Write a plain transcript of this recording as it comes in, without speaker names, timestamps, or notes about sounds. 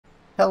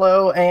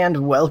Hello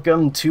and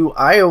welcome to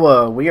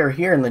Iowa. We are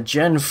here in the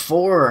Gen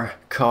 4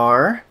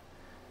 car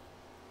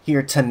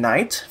here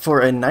tonight for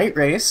a night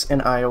race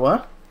in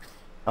Iowa.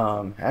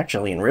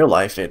 Actually, in real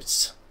life,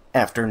 it's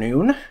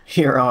afternoon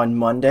here on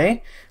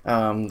Monday.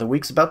 The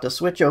week's about to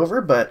switch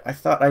over, but I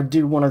thought I'd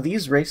do one of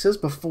these races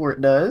before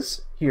it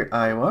does here at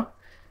Iowa,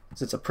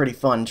 since it's a pretty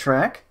fun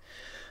track.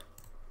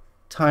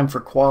 Time for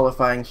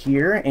qualifying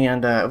here,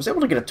 and I was able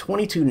to get a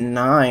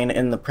 22.9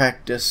 in the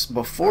practice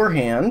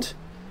beforehand.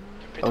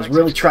 I was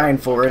really trying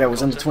for it. I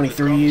was in the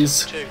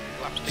 23s,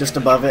 just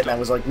above it, and I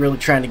was like really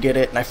trying to get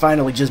it, and I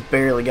finally just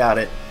barely got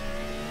it.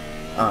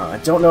 I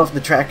don't know if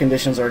the track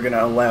conditions are going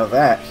to allow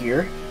that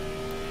here,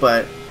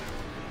 but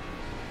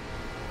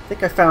I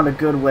think I found a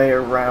good way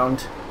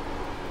around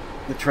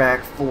the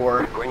track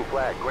for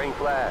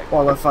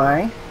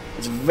qualifying.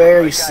 It's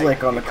very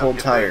slick on the cold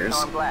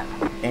tires,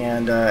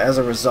 and as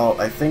a result,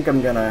 I think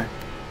I'm going to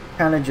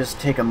kind of just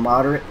take a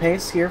moderate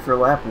pace here for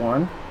lap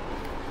 1.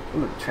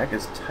 Ooh, the track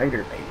is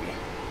tighter, maybe.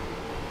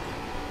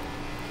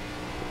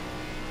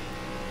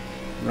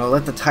 I'm going to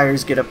let the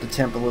tires get up to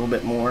temp a little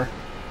bit more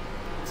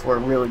before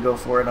I really go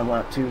for it on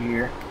lap 2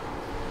 here.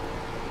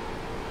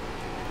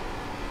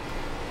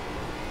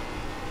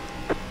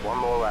 One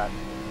more lap.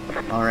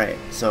 Alright,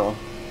 so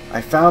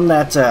I found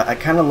that I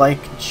kind of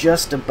like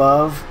just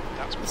above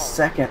the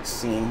second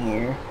scene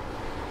here.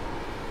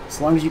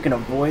 As long as you can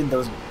avoid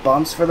those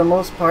bumps for the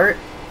most part,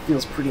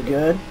 feels pretty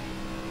good.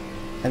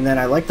 And then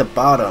I like the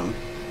bottom.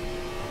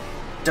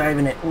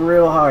 Diving it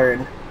real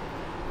hard.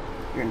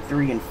 You're in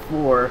 3 and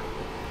 4.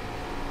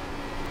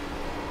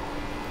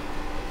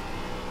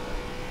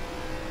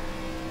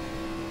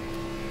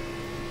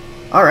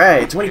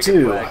 Alright,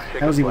 22.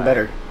 That was even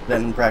better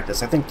than in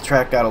practice. I think the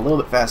track got a little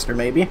bit faster,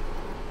 maybe.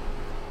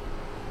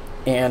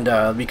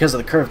 And because of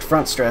the curved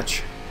front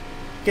stretch,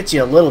 gets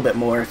you a little bit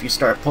more if you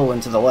start pulling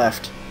to the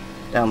left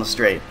down the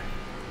straight.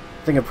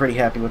 I think I'm pretty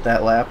happy with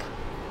that lap.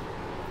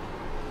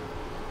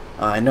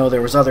 I know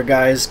there was other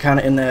guys kind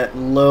of in that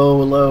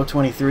low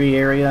 23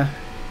 area.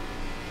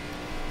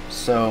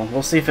 So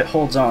we'll see if it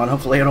holds on.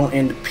 Hopefully I don't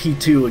end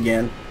P2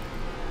 again.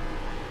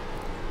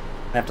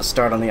 I have to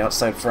start on the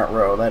outside front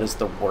row. That is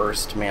the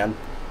worst, man.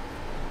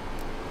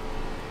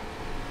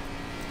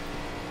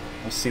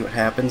 Let's see what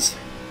happens.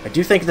 I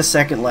do think the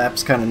second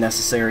lap's kind of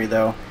necessary,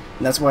 though.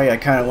 And that's why I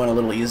kind of went a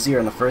little easier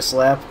in the first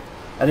lap.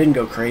 I didn't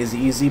go crazy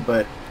easy,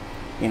 but,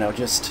 you know,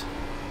 just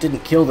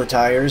didn't kill the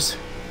tires.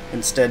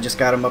 Instead, just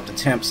got them up to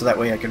temp so that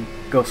way I could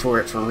go for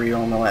it for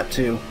real in the lap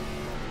 2.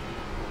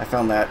 I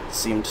found that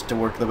seemed to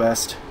work the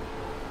best.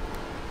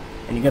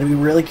 And you got to be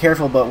really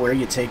careful about where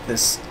you take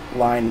this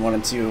line 1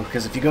 and 2,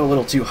 because if you go a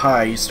little too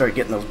high, you start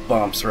getting those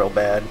bumps real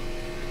bad,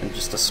 and it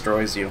just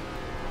destroys you.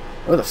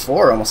 Oh, the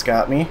 4 almost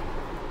got me.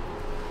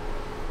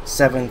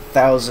 7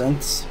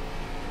 thousandths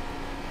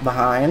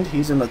behind.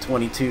 He's in the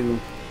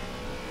 22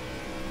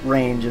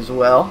 range as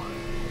well.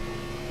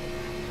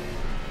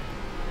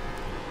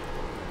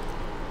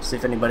 See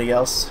if anybody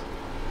else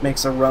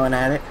makes a run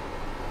at it.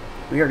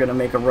 We are going to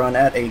make a run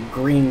at a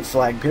green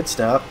flag pit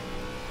stop.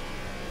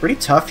 Pretty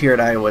tough here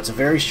at Iowa. It's a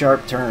very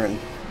sharp turn.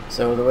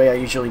 So the way I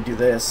usually do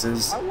this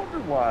is I wonder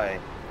why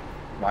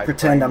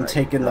pretend I'm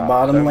taking the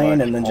bottom lane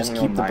and then just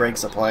keep the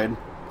brakes applied.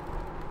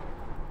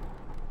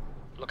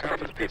 Look out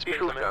for the pit speed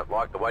Don't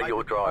like the way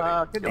you're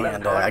driving.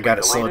 And I got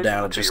it slowed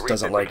down. It just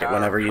doesn't like it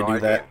whenever you do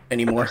that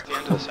anymore. That's the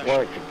end of the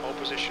session. Pole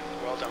position.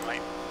 Well done,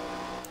 mate.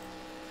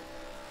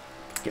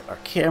 Get our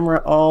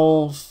camera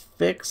all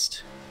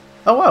fixed.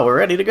 Oh wow, we're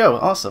ready to go.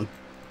 Awesome.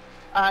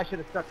 I should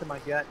have stuck to my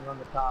jet and run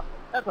the top.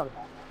 That's not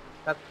bad.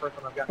 That's the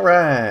first one I've got.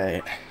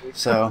 Alright.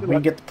 So we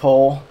get the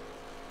pole.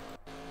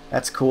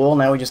 That's cool.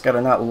 Now we just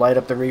gotta not light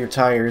up the rear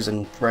tires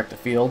and wreck the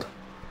field.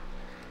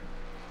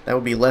 That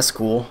would be less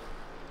cool.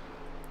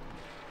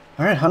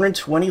 Alright,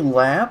 120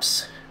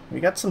 laps. We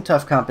got some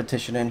tough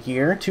competition in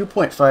here.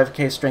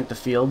 2.5k strength of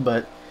field,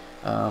 but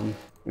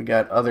we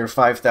got other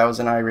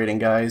 5,000 iRating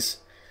guys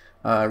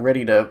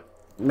ready to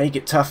make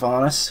it tough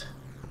on us.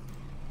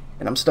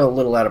 And I'm still a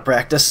little out of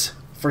practice.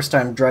 First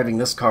time driving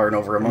this car in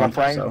over a month.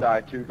 My frames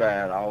died too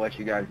bad. I'll let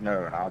you guys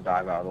know, and I'll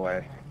dive out of the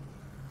way.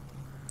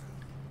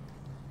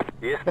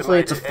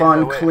 Hopefully it's a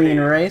fun, clean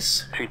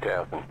race.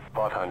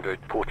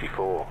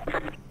 2,544.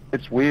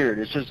 It's weird.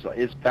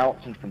 It's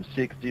bouncing from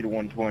 60 to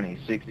 120,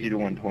 60 to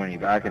 120,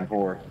 back and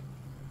forth.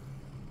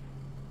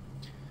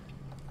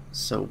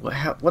 So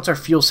what's our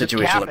fuel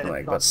situation looking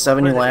like? About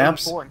 70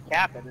 laps?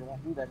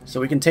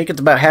 So we can take it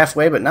to about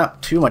halfway, but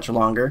not too much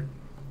longer.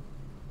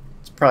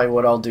 That's probably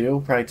what I'll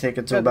do. Probably take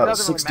it to about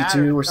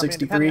 62 or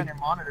 63. On your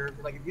monitor,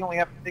 like if you only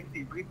have a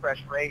 60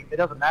 refresh rate, it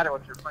doesn't matter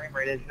what your frame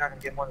rate is. You're not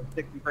going to get more than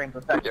 60 frames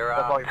a second. There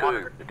are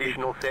 2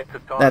 additional sets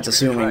of tires. That's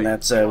assuming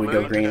that's we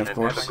go green, of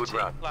course.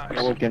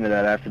 I'll look into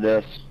that after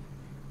this.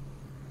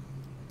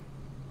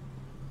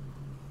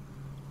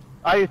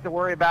 I used to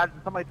worry about it,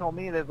 and somebody told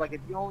me that like if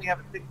you only have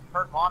a 60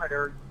 hertz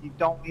monitor, you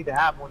don't need to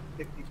have more than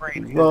 60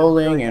 frames.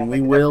 Rolling, and we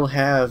will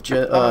have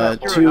 2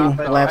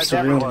 laps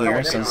to green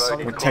here, since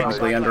we're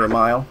technically under a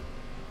mile.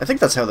 I think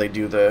that's how they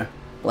do the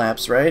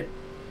laps, right?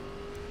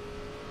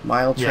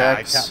 mile Yeah, I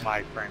tracks tapped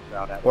my frames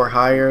out at or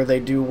higher, they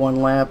do 1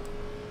 lap.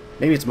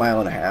 Maybe it's 1.5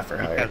 miles or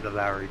higher. because of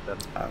that reason.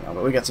 I don't know,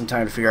 but we got some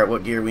time to figure out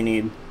what gear we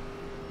need.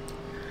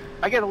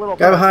 I get a little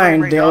Guy bit of frame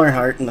behind rate Dale up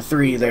Earnhardt in the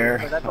 3 there.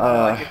 so that's all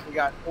I guess we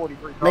got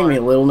 43 Made me a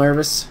cars. little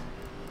nervous.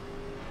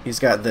 He's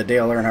got the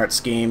Dale Earnhardt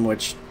scheme,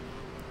 which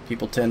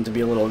people tend to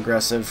be a little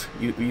aggressive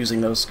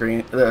using those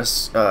schemes,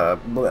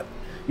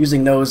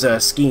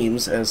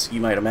 as you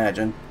might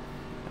imagine.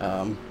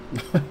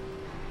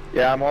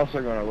 Yeah, I'm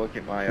also going to look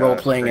at my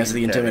Role-playing as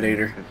screen the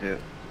Intimidator. settings, 'cause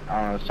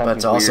I don't know,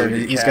 But something also weird.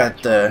 The he's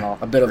cat's got running off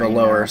a the bit of a screen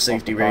lower now, off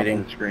safety the top of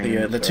rating. the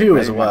screen, The so 2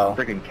 as maybe my well.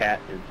 Freaking cat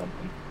did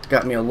something. It's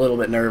got me a little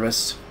bit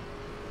nervous.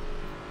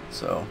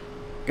 So,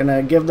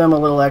 gonna give them a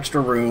little extra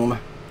room.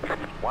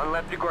 1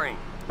 lap to green.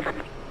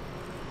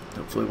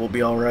 Hopefully we'll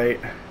be alright.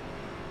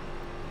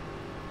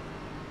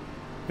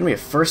 Gonna be a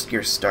first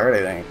gear start, I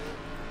think,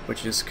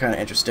 which is kind of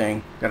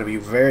interesting. Gotta be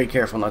very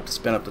careful not to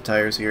spin up the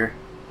tires here.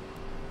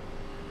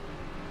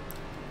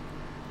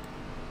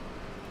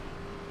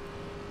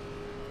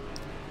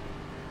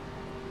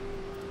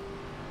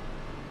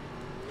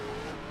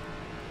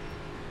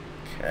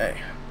 Okay.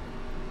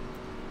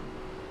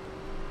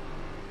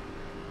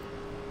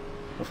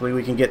 Hopefully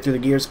we can get through the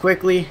gears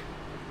quickly.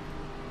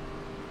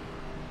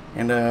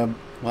 And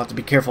we'll have to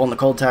be careful on the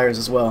cold tires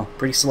as well.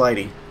 Pretty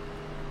slidey.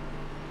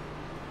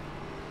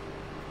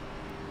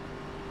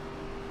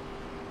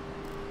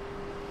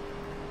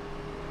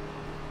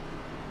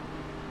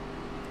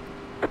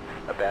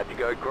 About to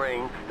go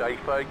green. Stay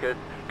focused.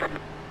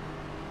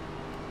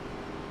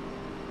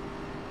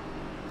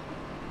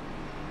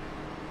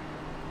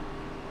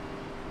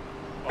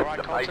 All right,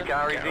 The pace Colton,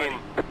 car is get in. ready.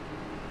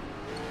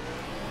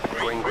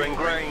 Green, green,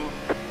 green.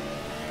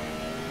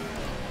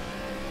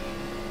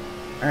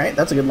 Alright,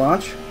 that's a good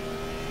launch.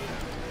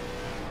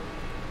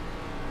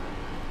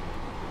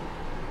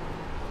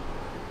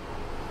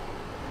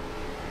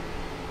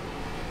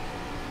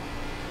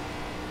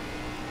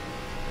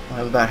 We'll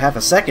have about half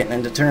a second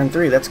into turn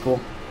 3. That's cool.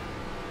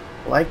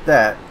 Like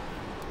that.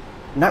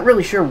 Not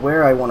really sure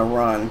where I want to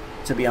run,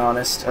 to be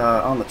honest,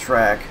 on the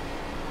track.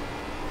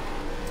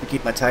 To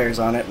keep my tires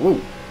on it.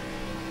 Woo!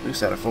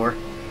 Loose out of 4.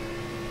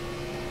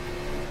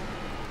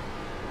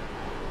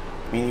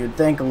 I mean, you'd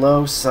think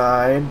low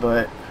side,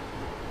 but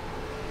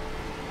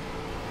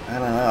I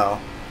don't know.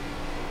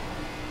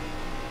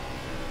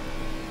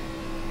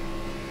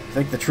 I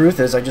think the truth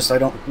is I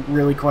don't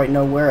really quite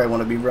know where I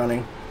want to be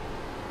running.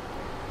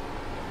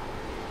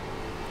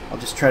 I'll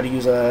just try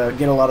to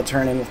get a lot of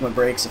turn in with my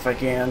brakes if I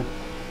can.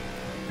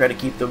 Try to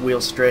keep the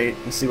wheels straight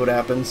and see what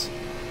happens.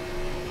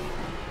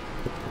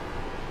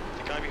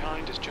 The guy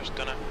behind has just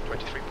done a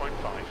 23.5.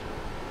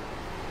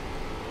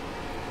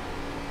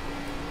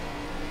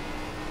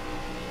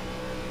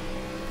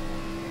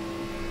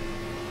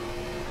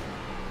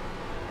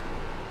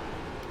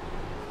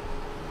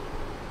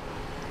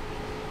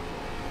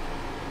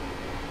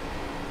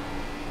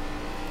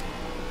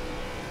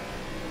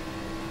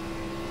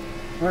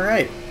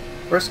 Alright,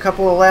 first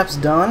couple of laps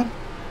done.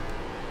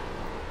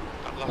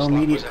 That last No lap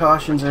immediate was a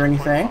cautions or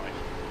anything. 23.5.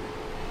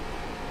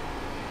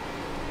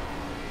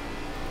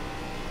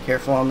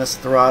 Careful on this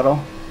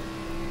throttle.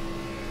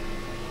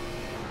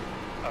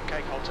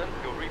 Okay, Colton,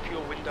 your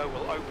refuel window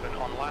will open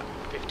on lap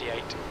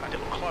 58 and it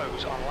will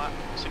close on lap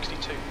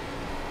 62.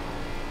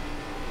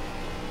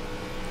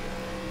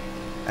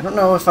 I don't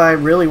know if I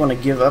really want to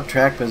give up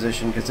track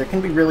position because it can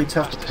be really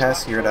tough to Fastest pass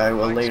lap here at for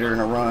Iowa Lights later in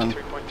a run.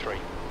 23.3.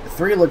 The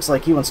 3 looks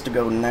like he wants to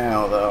go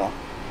now, though.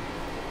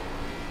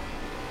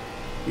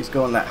 He's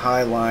going that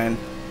high line.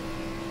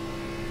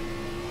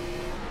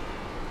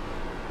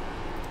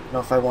 Don't know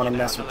if I want to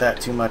mess with that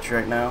too much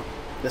right now,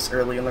 this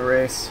early in the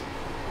race.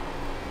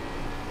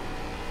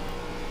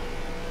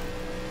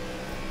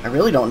 I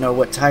really don't know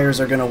what tires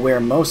are going to wear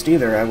most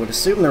either. I would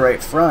assume the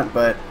right front,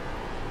 but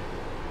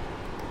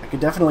I could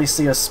definitely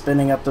see us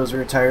spinning up those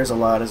rear tires a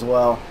lot as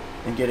well,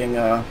 and getting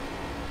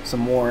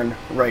some worn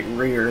right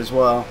rear as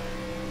well.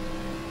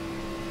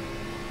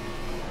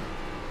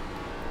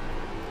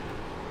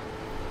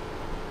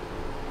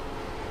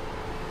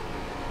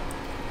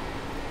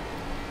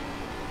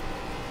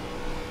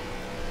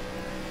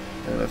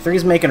 The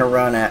 3's making a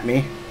run at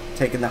me,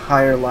 taking the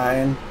higher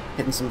line,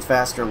 hitting some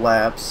faster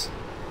laps.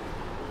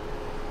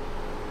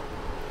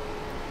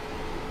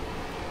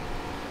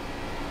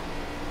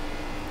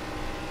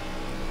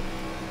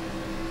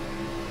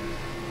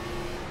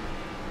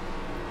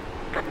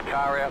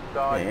 Car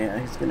outside. Yeah,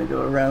 he's gonna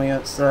go around the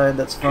outside,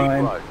 that's Keep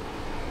fine. low.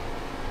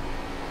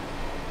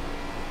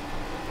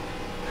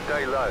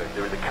 Stay low.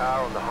 There is a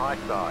car on the high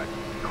side.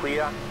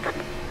 Clear.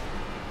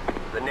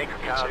 The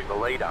next car is the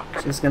leader.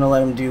 Just gonna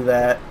let him do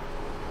that.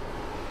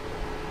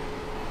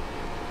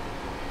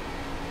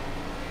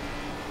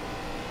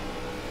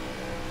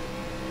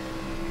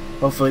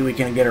 Hopefully we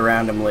can get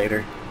around him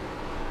later.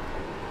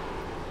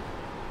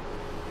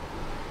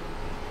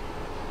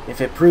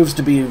 If it proves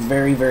to be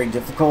very, very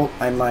difficult,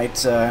 I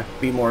might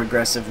be more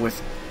aggressive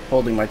with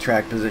holding my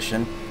track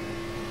position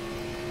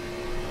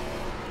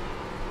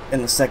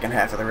in the second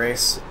half of the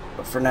race.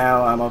 But for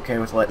now, I'm okay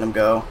with letting him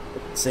go,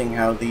 seeing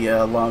how the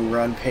long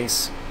run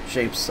pace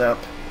shapes up.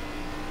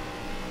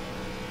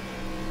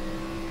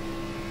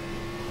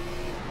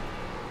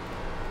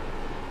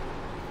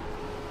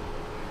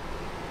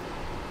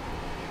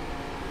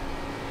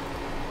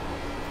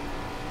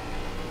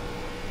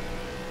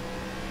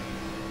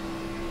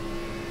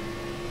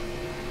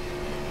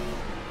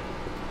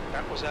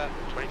 That was a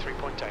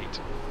 23.8.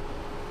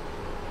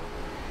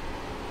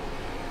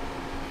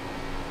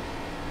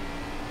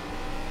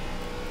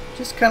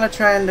 Just kind of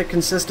trying to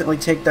consistently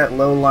take that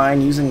low line,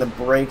 using the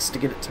brakes to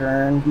get it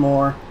turned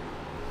more.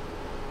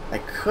 I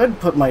could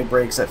put my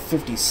brakes at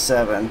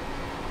 57,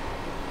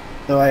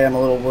 though I am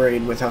a little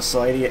worried with how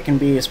slidey it can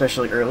be,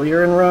 especially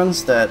earlier in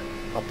runs, that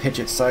I'll pitch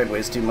it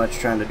sideways too much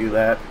trying to do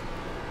that.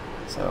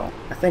 So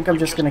I think I'm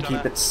just going to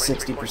keep it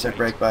 60%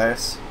 brake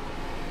bias.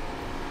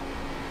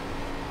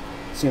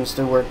 Seems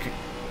to work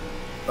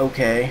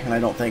okay, and I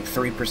don't think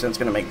 3% is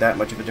going to make that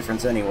much of a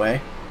difference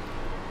anyway.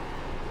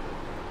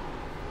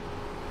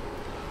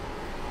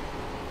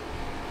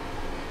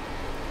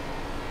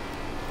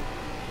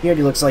 He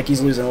already looks like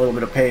he's losing a little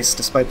bit of pace,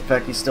 despite the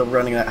fact he's still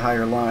running that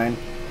higher line.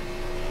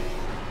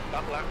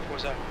 That lap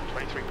was a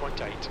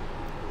 23.8.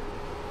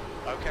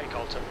 Okay,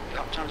 Colton,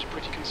 lap time's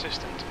pretty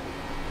consistent.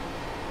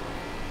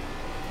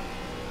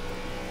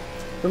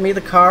 For me,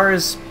 the car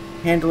is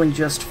handling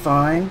just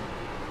fine.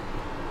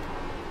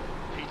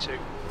 P2.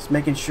 Just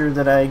making sure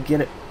that I get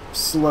it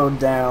slowed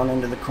down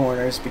into the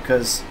corners,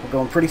 because we're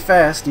going pretty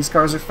fast. These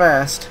cars are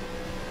fast,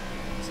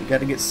 so you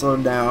got to get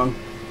slowed down.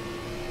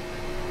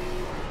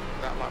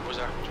 That lap was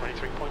a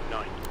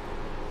 23.9.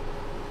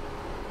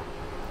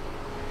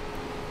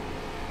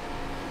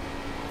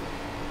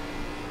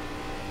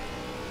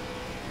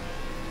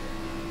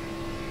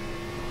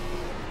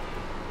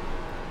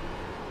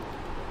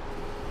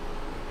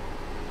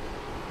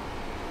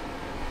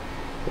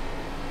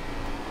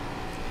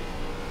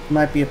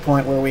 Might be a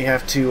point where we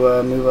have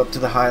to move up to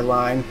the high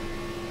line.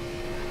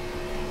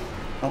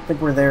 I don't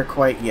think we're there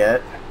quite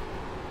yet.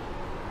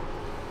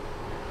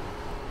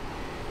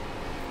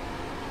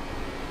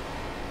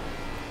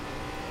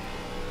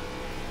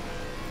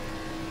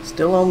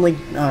 Still only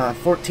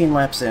 14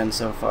 laps in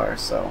so far,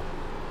 so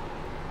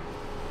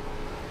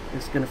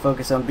just gonna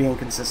focus on being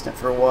consistent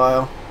for a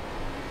while.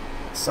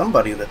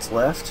 Somebody that's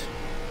left.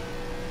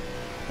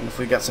 And if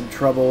we got some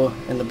trouble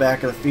in the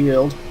back of the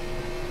field.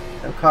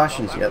 No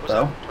cautions yet,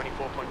 though.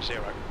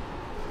 24.0.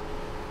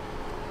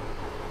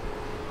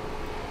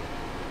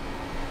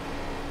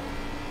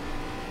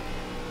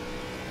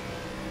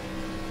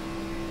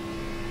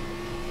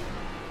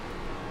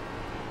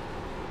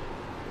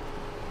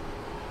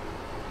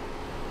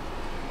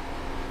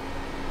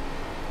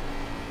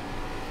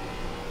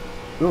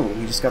 Ooh,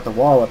 he just got the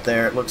wall up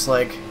there. It looks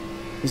like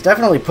he's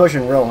definitely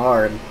pushing real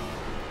hard.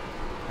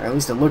 Or at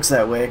least it looks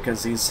that way,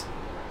 because he's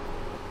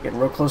getting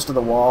real close to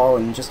the wall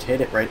and just hit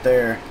it right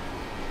there.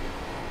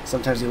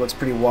 Sometimes he looks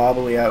pretty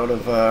wobbly out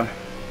of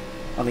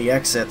on the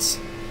exits.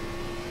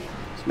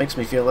 This makes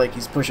me feel like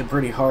he's pushing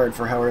pretty hard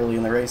for how early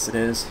in the race it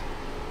is.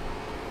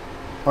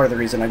 Part of the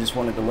reason I just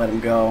wanted to let him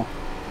go.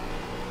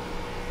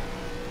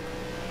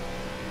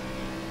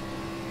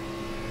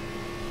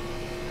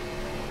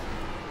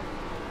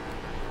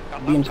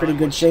 Be in pretty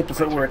good shape if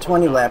it were a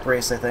 20 lap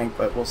race, I think,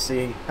 but we'll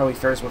see how he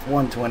fares with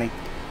 120.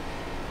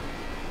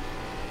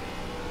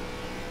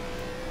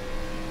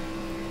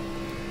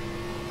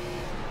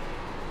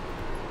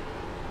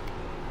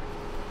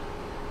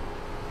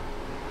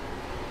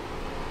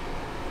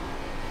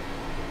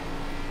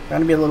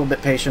 Trying to be a little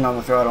bit patient on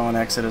the throttle and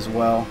exit as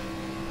well,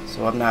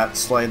 so I'm not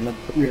sliding the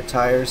rear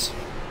tires.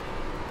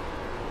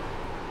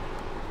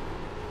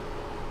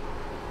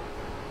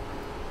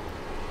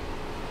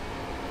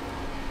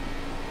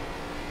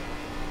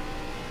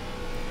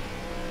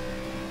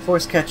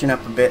 Force catching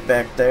up a bit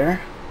back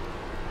there.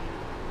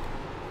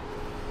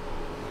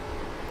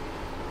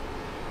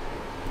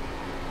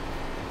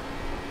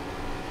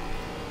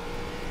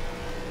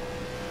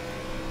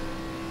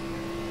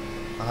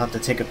 I'll have to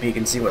take a peek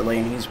and see what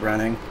lane he's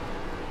running.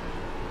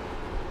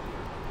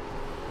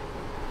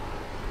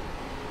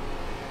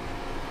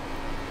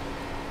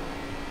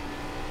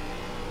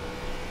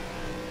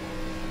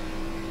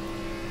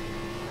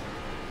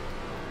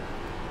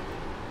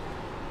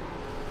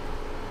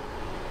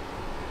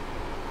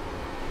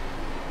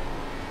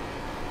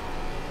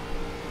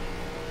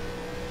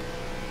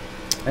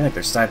 I think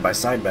they're side by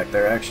side back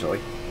there, actually.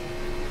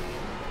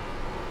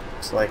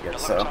 Looks like it, The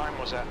so. lap time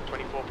was at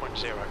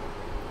 24.0.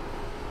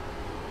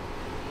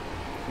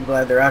 I'm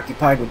glad they're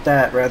occupied with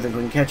that rather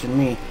than catching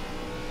me.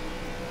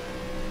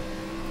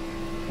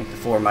 I think the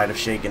 4 might have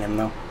shaken him,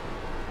 though.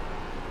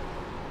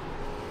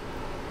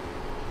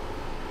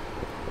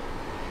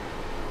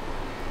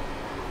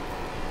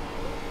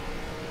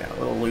 Got a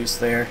little loose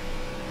there.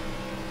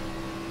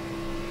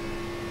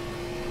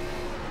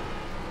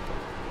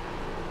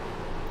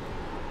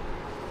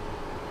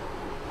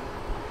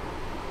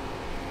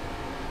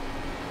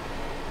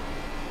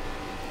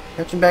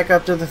 Catching back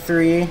up to the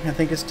 3. I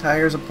think his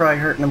tires are probably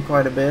hurting him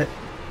quite a bit.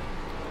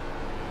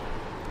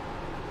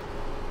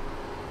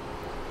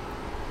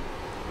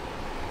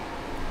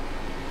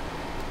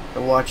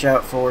 to watch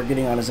out for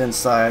getting on his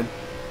inside,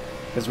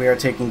 because we are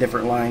taking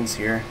different lines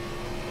here.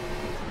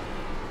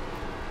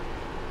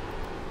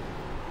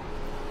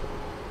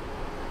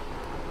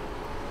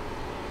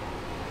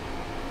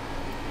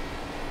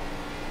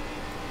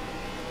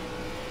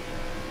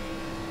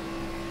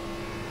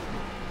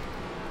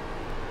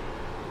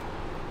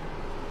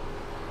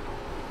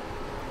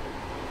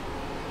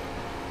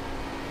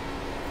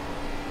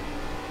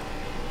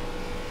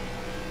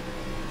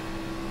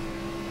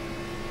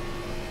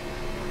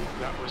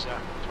 That was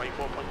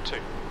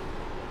 24.2.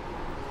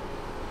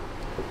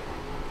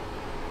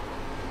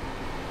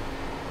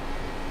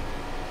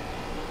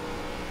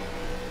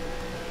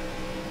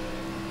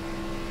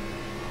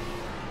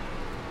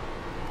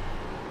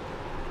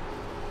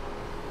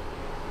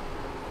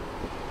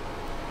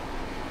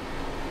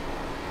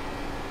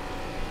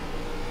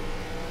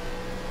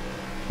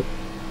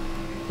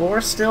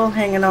 Four's still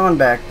hanging on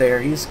back there.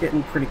 He's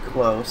getting pretty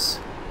close.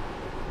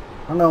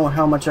 I don't know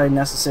how much I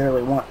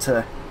necessarily want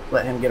to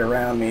let him get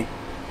around me.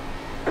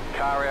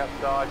 Car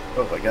outside.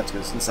 Oh, I got to go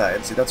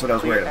inside. See, that's what I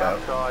was worried about.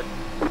 Outside.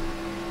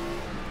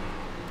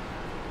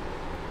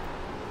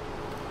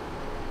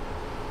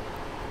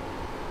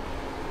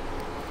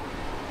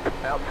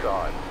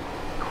 Outside.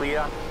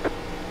 Clear.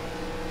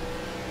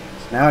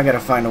 So now I gotta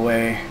find a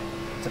way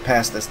to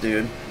pass this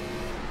dude.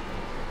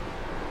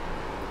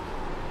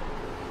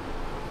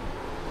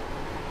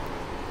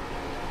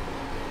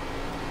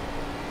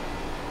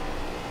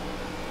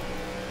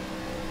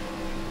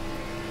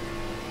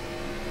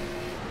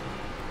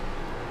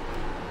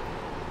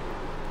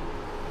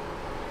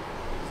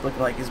 It's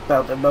looking like he's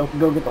about to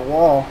go get the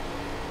wall.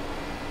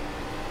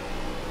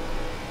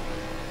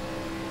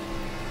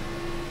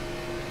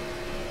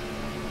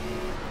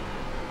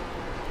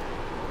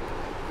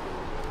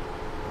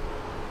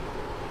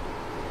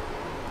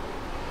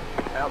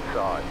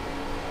 Outside.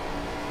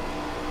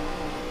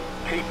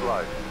 Keep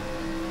low.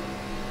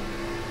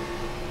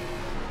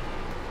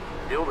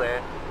 Still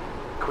there.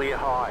 Clear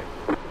high.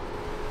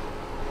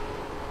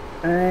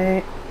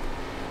 Alright.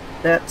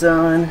 That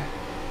done.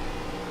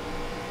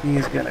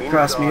 He's gonna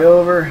cross me Inside.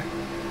 over.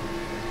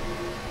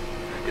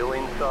 Still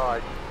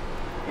inside.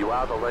 You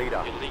are the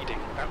leader. You're leading.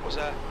 That was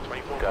Stay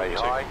 24.2.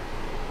 high.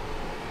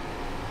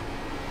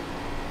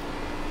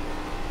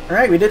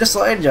 Alright, we did a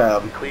slide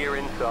job. Clear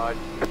inside.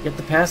 Get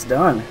the pass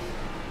done.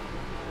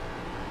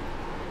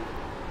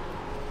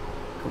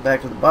 Go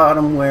back to the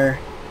bottom where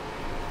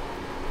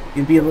you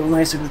can be a little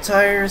nicer with the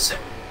tires.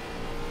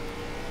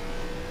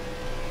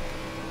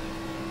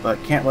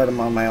 But can't let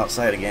him on my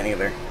outside again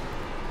either.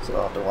 So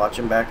I'll have to watch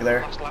him back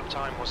there. Last lap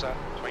time was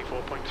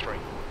 24.3.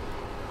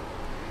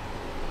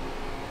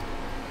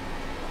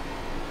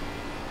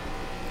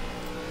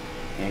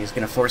 Yeah, he's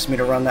gonna force me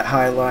to run that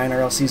high line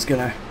or else he's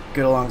gonna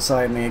get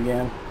alongside me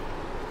again.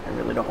 I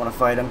really don't want to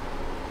fight him.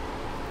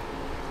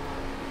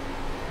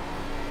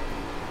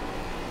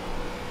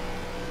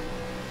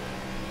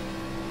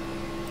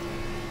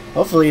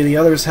 Hopefully the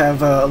others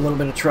have a little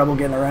bit of trouble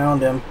getting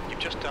around him. You've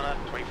just done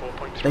a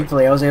 24.3.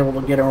 Thankfully I was able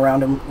to get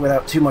around him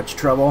without too much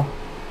trouble.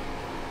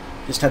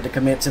 Just had to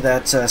commit to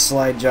that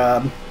slide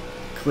job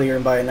clear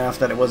and by enough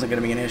that it wasn't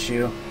going to be an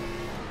issue.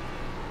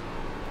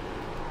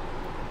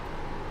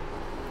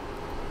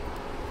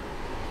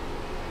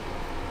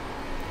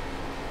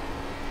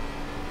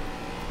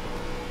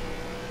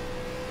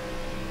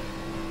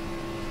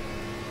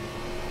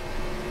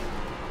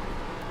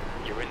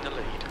 You're in the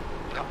lead.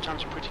 Lap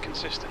times are pretty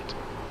consistent.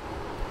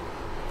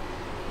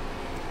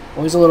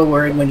 Always a little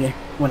worried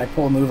when I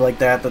pull a move like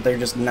that they're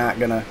just not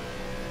gonna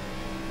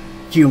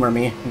humor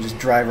me and just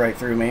drive right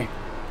through me.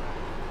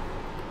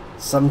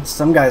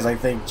 Some guys I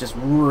think just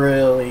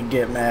really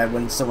get mad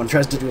when someone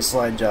tries to do a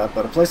slide job,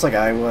 but a place like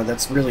Iowa,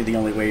 that's really the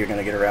only way you're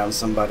gonna get around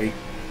somebody.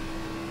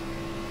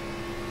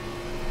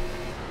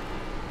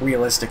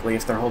 Realistically,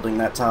 if they're holding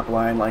that top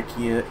line like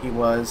he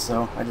was,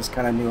 so I just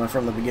kind of knew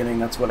from the beginning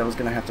that's what I was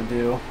gonna have to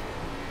do.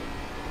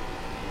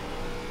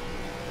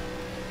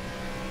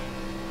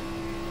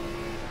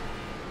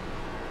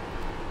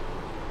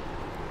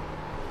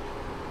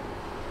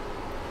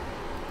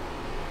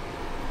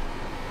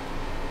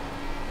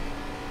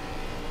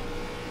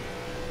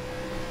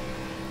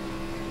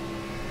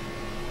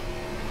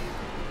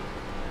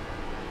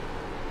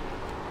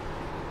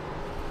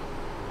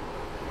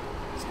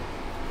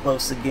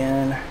 Close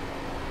again.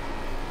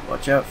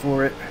 Watch out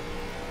for it.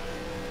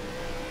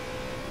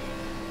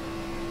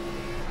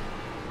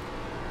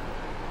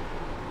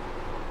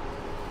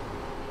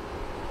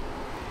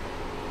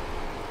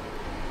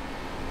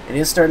 It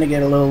is starting to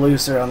get a little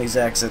looser on these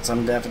exits.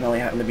 I'm definitely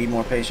having to be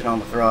more patient on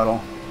the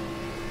throttle.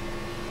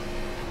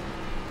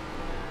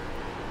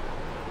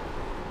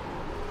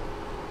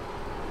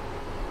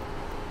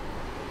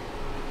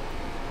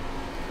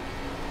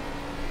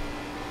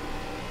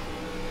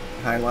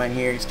 High line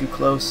here, he's too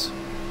close.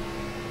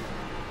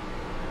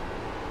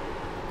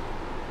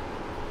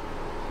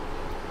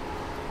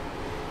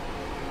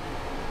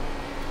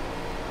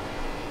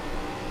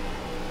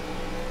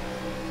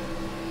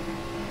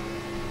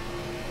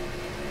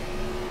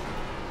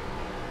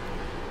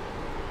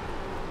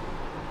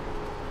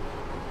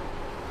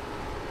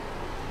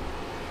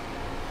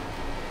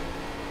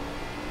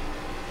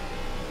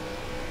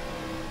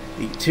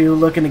 B2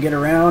 looking to get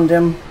around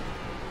him,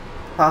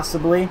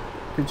 possibly.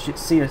 Could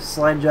see a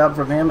slide job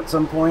from him at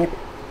some point.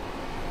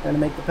 Trying to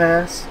make the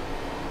pass.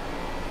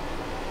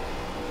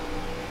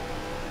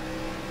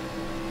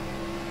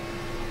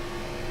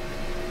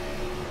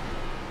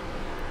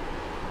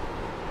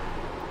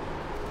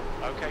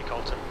 Okay,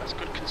 Colton, that's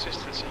good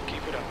consistency.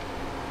 Keep it up.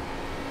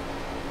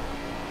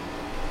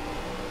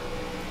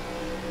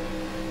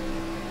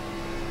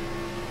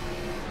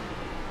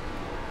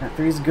 That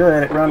three's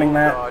good at running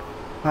that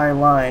high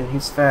line.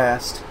 He's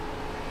fast.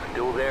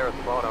 Still there at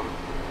the bottom.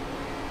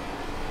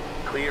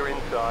 Clear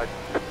inside.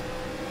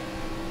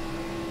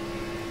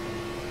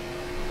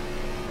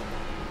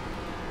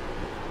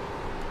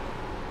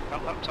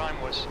 That lap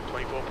time was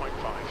 24.5.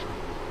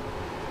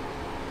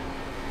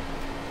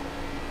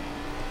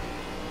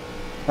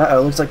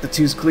 Uh-oh, looks like the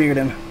two's cleared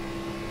him.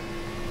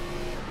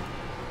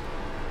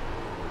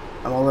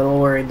 I'm a little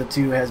worried the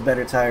two has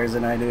better tires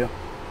than I do.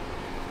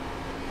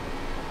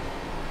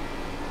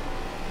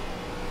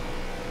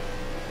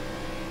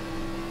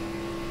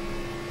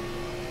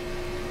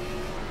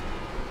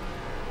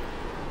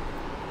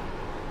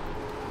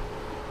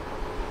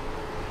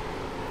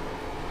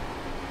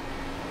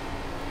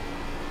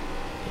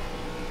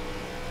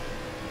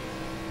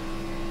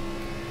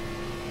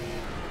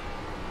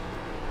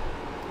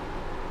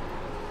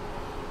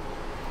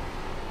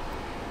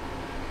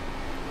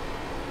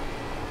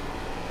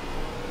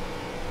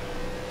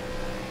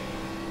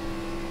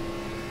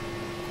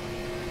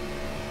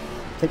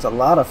 Takes a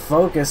lot of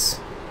focus.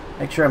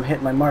 Make sure I'm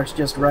hitting my marks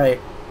just right.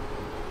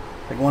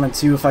 Like 1 and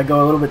 2, if I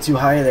go a little bit too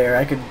high there,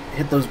 I could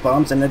hit those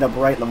bumps and end up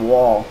right in the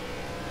wall.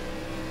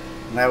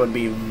 And that would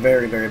be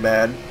very, very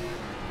bad.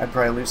 I'd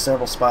probably lose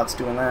several spots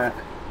doing that.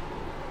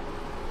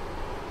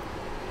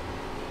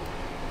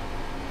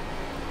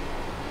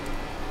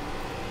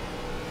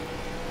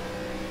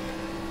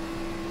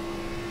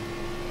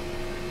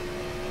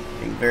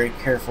 Being very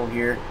careful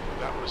here.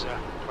 That was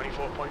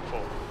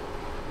 24.4.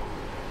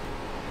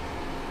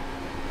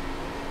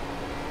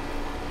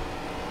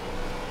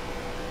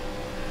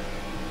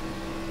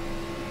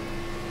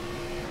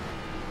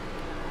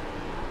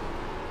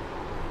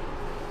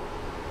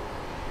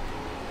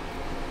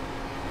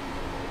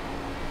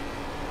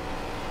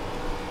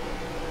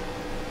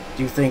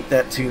 Do you think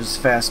that two's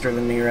faster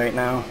than me right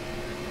now?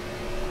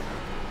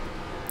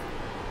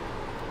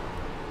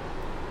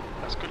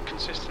 That's good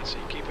consistency.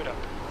 Keep it up.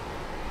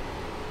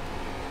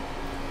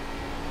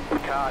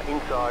 Car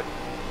inside.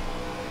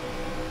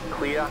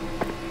 Clear.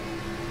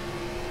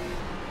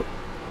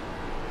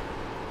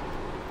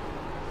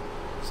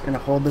 Just gonna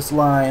hold this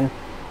line,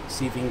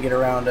 see if he can get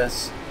around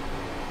us.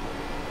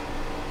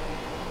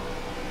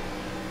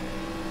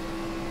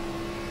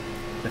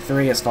 The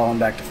 3 has fallen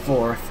back to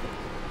 4th.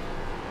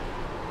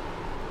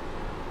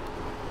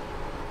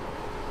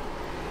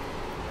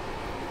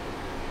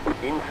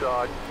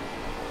 Inside.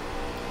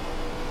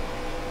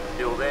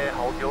 Still there,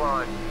 hold your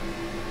line.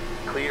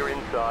 Clear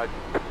inside.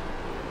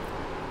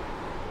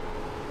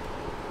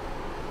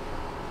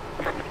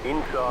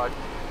 Inside.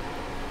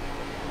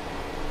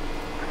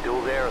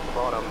 Still there at the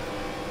bottom.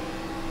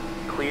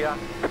 Clear.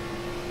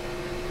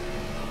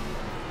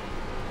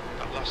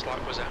 That last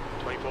lap was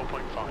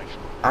 24.5.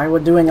 Iowa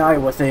doing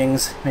Iowa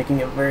things, making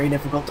it very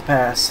difficult to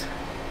pass.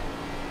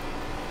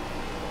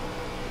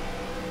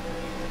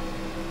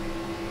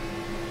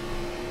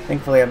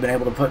 Thankfully, I've been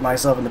able to put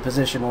myself in the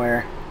position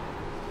where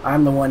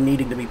I'm the one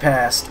needing to be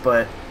passed,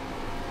 but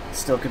it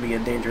still could be a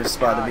dangerous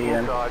spot to be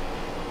in.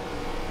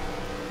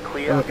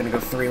 They're looking to go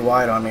 3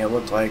 wide on me, it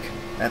looked like.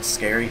 That's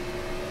scary.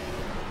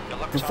 The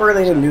lap Prefer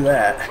time they was, didn't do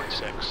that.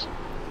 24.6.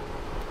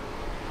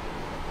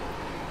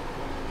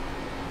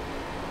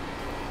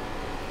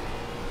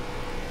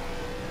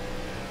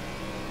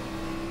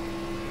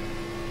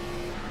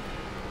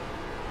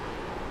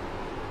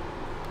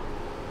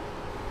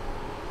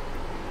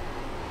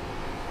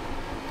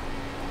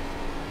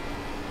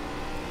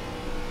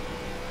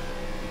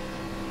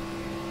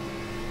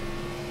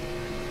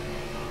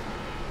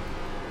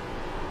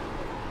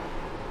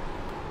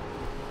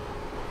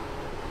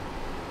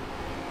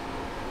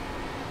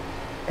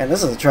 And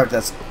this is a truck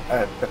that's...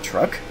 a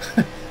truck?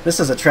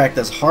 This is a track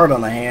that's hard on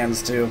the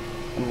hands, too.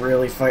 I'm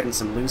really fighting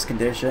some loose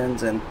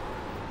conditions, and...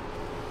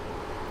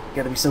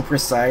 gotta be so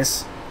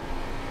precise.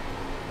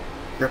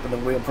 Gripping the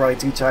wheel probably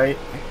too tight.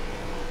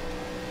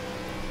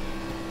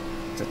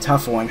 It's a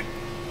tough one.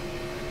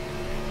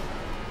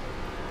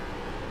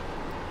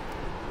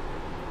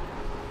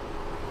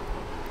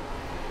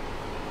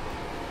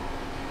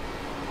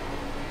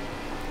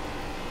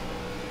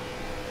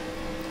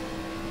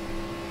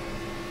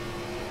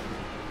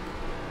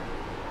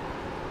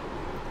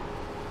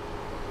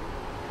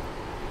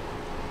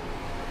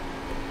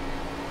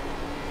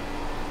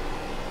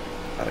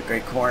 Not a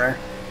great corner.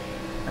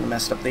 And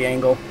messed up the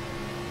angle.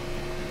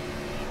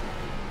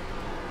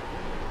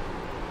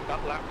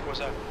 That lap was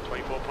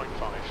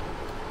 24.5.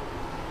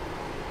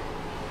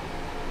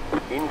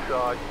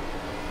 Inside.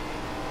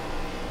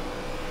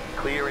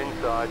 Clear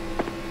inside.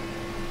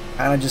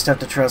 I just have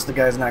to trust the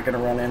guy's not going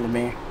to run into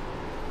me.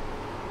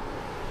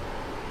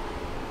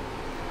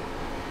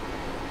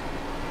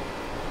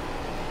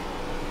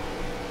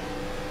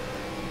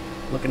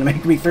 Looking to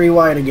make me 3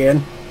 wide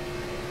again.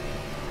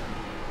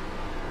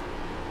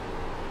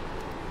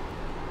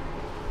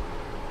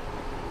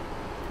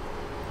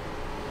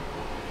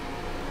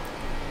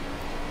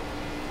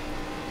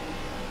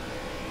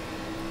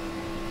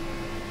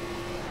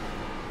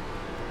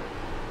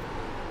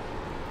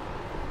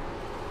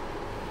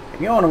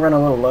 Maybe I want to run a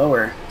little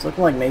lower. It's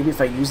looking like maybe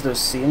if I use those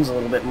seams a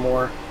little bit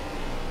more,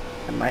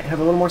 I might have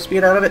a little more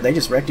speed out of it. They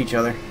just wrecked each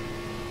other.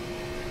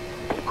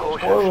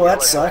 Oh,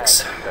 that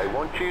sucks.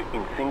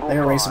 They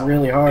were racing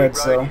really hard,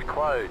 so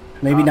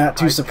maybe not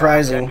too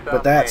surprising,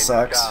 but that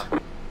sucks. Oh,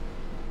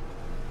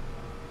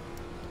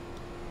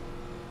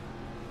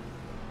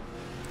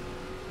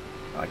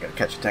 I gotta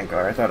catch a 10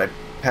 car. I thought I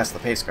passed the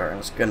pace car and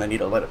was gonna need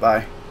to let it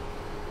by.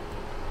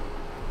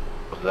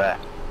 What's that?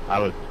 I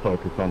was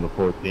focused on the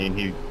 14.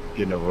 He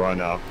getting a run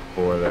up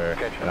for there,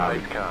 and I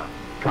was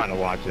kind of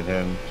watching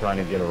him, trying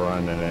to get a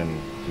run, and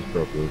then just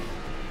broke loose.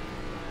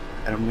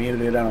 And I'm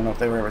muted. I don't know if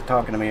they were ever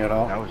talking to me at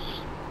all. I was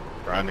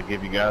trying to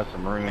give you guys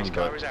some room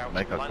to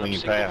make a clean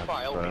pass. So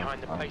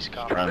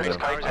I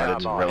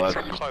didn't realize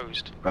it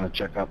was going to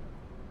check up.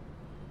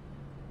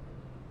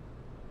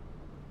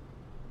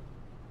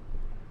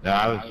 Yeah,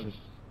 I was just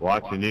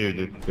watching you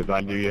just because I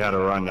knew you had a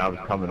run. I was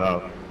coming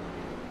up.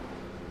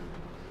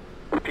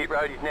 Pit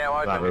road is now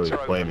open. Not really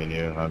blaming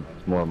you.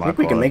 It's more my I think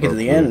we can make it to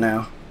the end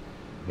now.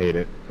 Hate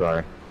it.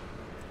 Sorry.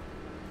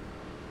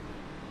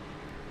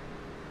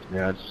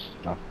 Yeah,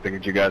 I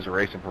figured you guys are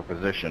racing for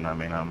position. I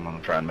mean, I'm going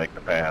to try and make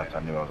the pass. I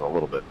knew I was a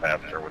little bit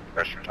faster with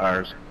pressure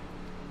tires.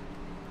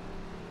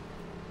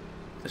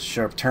 This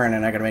sharp turn,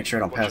 and I gotta make sure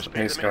I don't pass the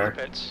pace car.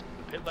 The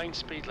pit lane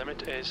speed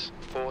limit is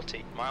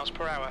 40 miles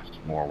per hour. It's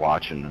more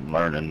watching and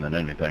learning than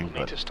anything.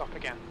 Need to stop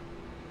again.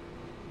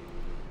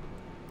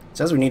 It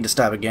says we need to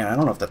stop again. I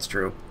don't know if that's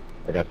true.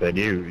 Like I said,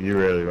 you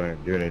really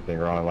weren't doing anything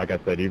wrong. Like I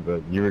said, you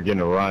were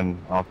getting a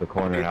run off the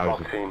corner, and I was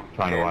just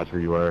trying to watch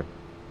where you were.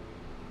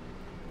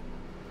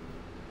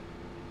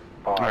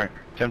 All right,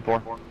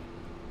 10-4.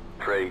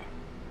 3,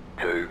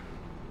 2,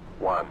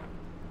 1.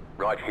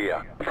 Right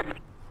here.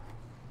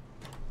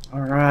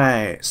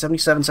 Alright,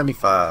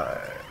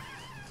 77-75.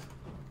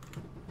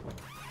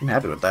 I'm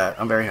happy with that.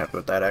 I'm very happy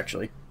with that,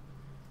 actually.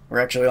 We're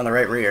actually on the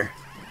right rear.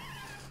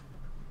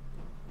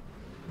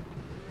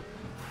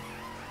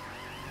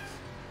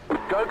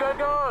 Go, go,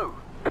 go!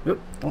 Oop,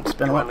 don't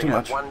spin them up too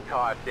much. One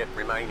tire depth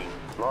remaining.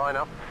 Line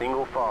up,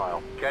 single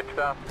file. Catch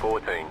the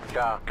 14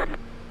 car.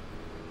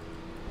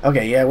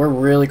 Okay, yeah, we're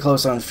really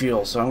close on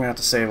fuel, so I'm gonna have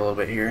to save a little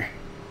bit here.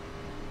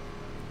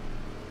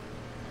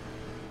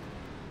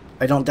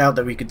 I don't doubt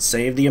that we could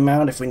save the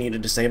amount if we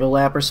needed to save a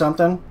lap or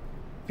something.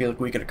 I feel like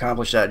we could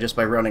accomplish that just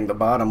by running the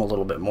bottom a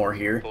little bit more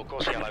here.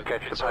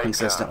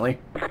 Consistently.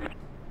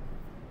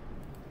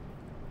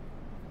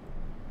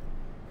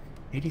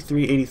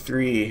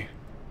 83.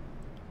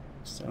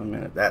 7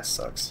 minutes. That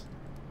sucks.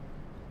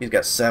 He's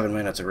got 7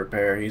 minutes of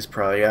repair. He's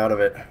probably out of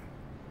it.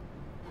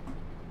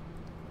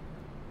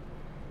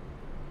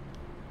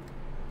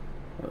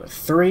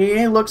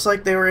 Three. Looks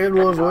like they were able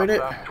to avoid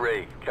it.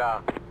 3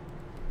 car.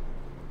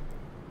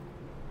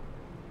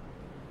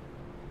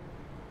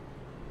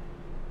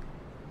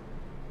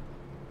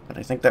 But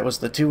I think that was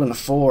the 2 and the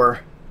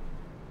 4,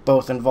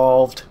 both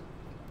involved.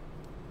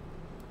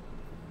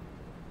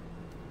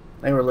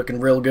 They were looking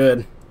real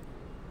good.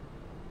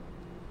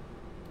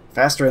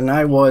 Faster than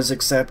I was,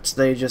 except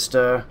they just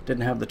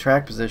didn't have the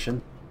track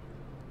position.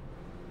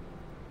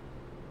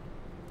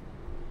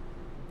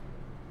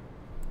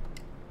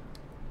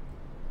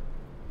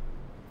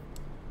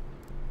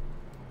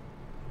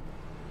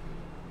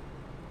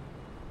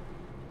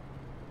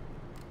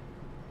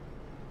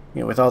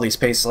 You know, with all these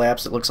pace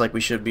laps, it looks like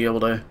we should be able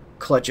to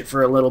clutch it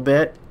for a little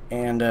bit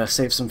and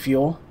save some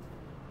fuel.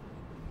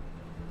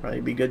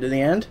 Probably be good to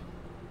the end.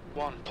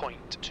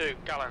 1.2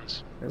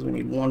 gallons. Because we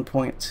need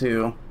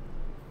 1.2.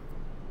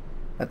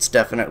 That's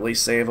definitely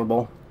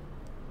savable.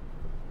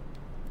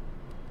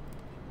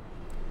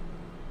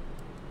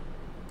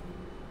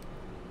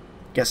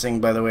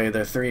 Guessing, by the way,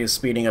 the 3 is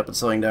speeding up and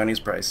slowing down, he's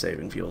probably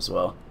saving fuel as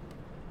well.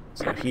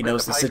 So he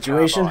knows the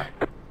situation.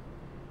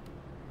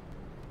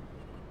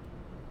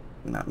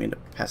 Not mean to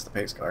pass the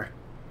pace car.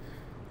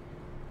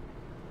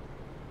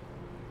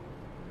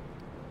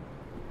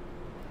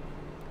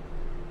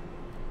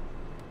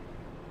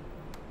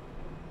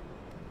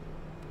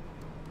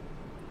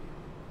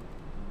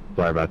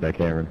 Sorry about that,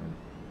 Cameron.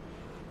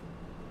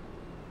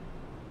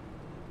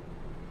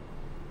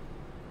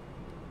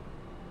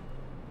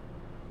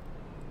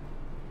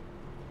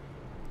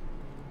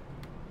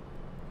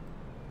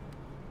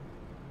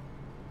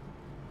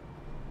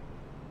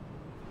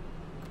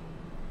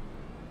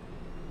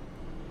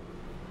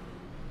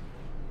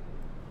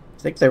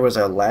 I think there was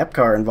a lap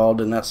car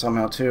involved in that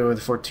somehow too. The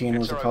 14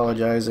 was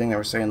apologizing. They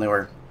were saying they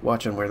were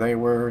watching where they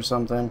were or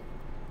something.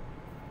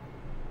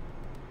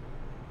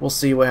 We'll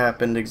see what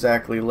happened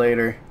exactly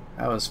later.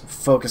 I was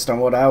focused on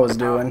what I was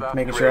doing,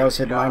 making sure I was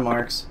hitting my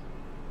marks.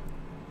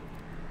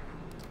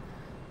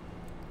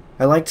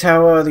 I liked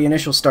how the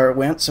initial start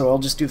went, so I'll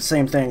just do the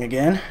same thing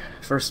again.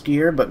 First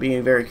gear, but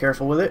being very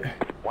careful with it.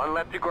 1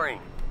 lap to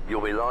green.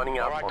 You'll be lining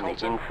up Alright, on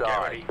Colton, the get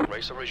inside. ready.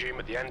 Race will resume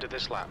at the end of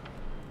this lap.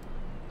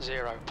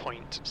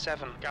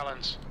 0.7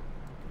 gallons.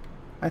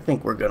 I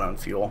think we're good on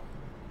fuel.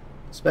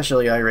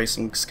 Especially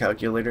iRacing's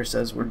calculator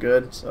says we're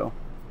good, so...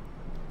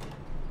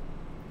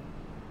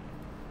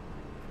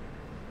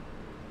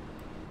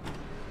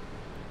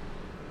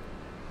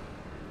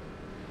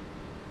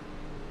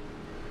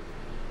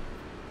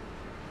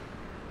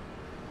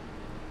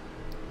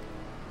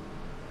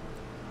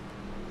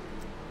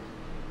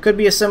 Could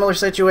be a similar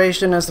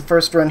situation as the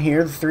first run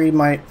here. The 3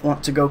 might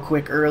want to go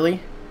quick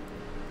early.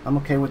 I'm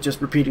okay with just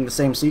repeating the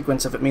same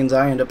sequence if it means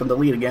I end up in the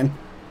lead again.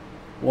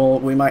 Well,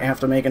 we might have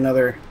to make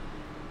another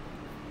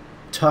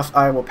tough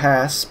Iowa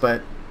pass,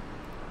 but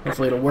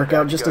hopefully it'll work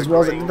out just as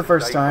well as it did the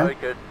first time.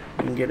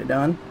 We can get it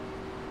done.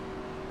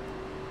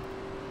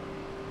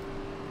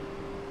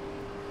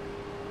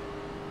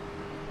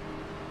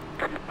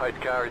 Pace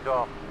car is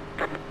off.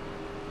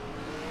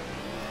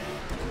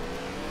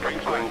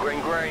 Green,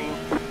 green, green.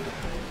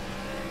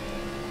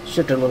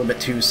 Shifted a little bit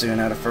too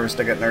soon out of first.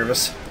 I got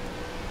nervous.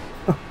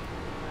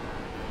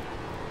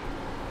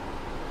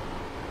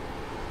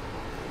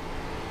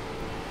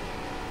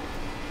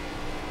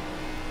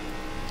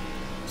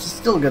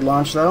 Still a good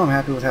launch, though. I'm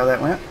happy with how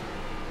that went.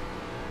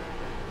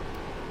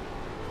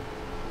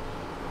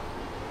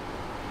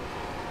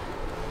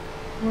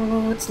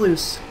 Oh, it's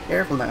loose.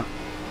 Careful now.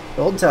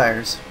 Old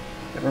tires.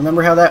 But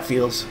remember how that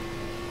feels. The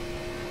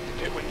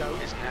pit window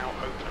is now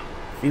open.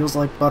 Feels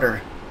like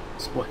butter.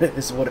 Is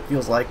what it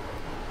feels like.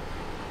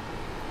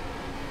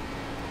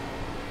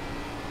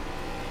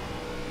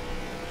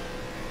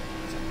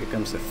 So here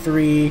comes the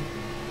 3.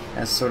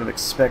 As sort of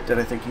expected,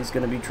 I think he's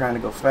going to be trying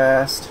to go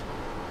fast.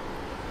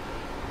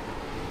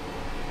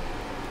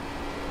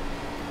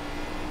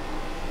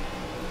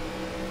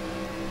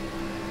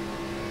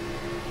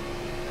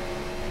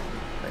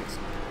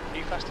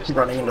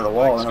 Running into the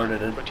wall in order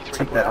to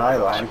take that high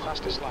line.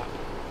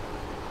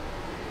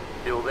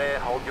 Still there,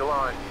 hold your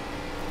line.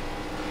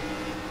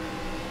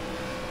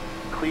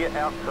 Clear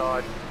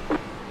outside.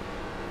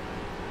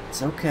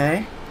 It's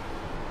okay.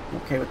 I'm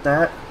okay with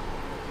that.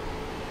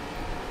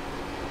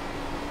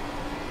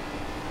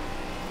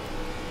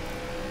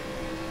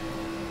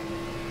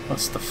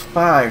 What's the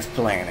 5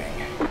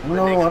 planning? I don't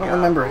know, I don't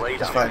remember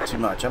the 5 too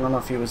much. I don't know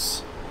if he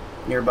was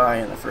nearby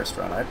in the first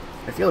run.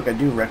 I feel like I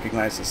do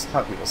recognize this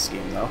Hot Wheels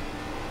scheme, though.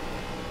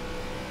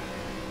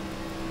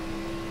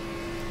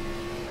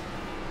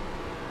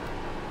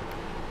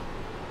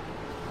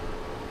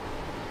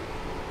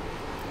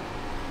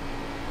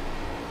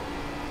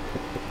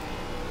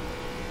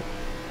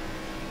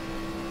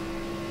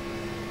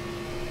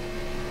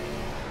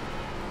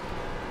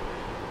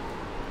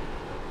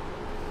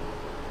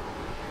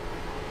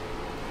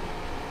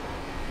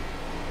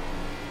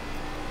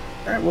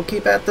 Alright, we'll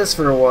keep at this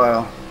for a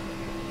while.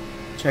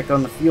 Check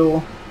on the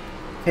fuel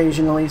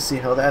occasionally, see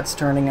how that's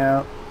turning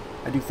out.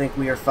 I do think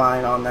we are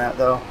fine on that,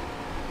 though.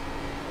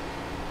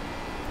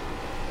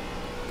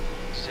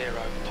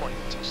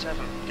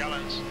 0.7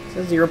 gallons. It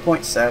says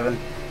 0.7.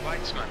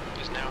 Weitzman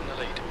is now in the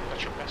lead.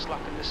 That's your best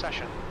lap in the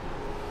session.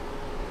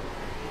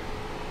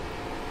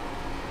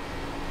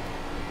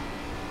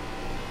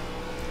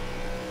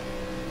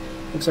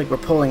 Looks like we're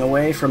pulling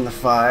away from the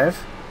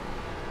 5.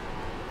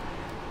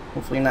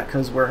 Hopefully not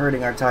because we're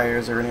hurting our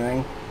tires or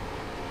anything.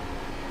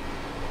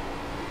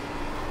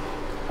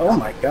 Oh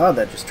my god,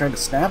 that just tried to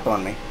snap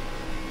on me.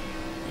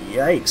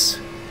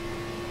 Yikes.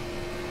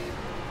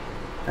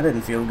 That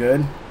didn't feel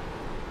good.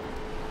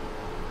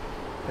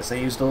 Guess I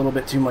used a little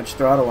bit too much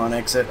throttle on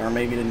exit, or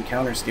maybe didn't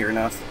counter steer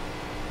enough.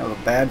 I have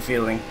a bad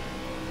feeling.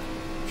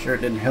 Sure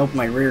it didn't help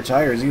my rear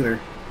tires either.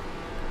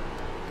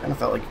 Kinda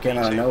felt like it came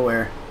out of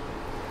nowhere.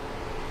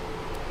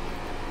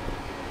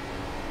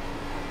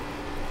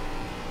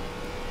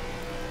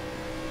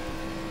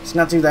 Let's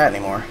not do that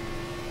anymore.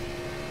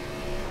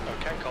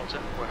 Okay,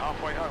 Colton, we're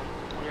halfway home.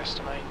 We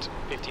estimate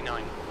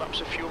 59 laps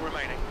of fuel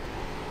remaining.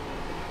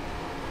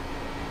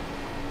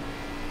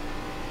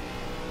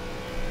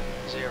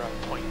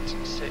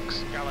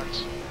 0.6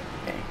 gallons.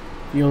 Okay.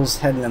 Fuel's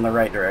heading in the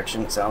right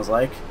direction, it sounds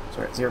like. So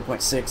we're at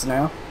 0.6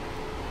 now.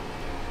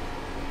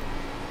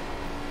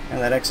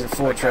 And that exit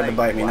 4 tried to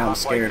bite me, now I'm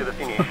scared.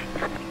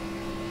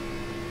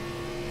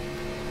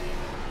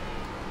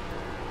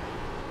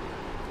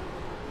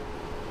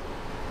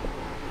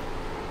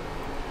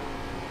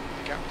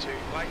 To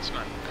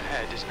Weitzman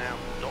ahead is now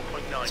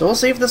 0.9. So we'll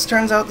see if this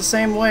turns out the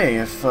same way.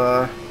 If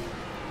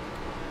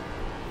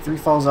 3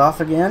 falls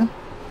off again,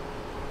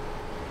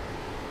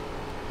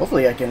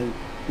 hopefully I can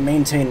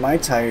maintain my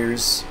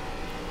tires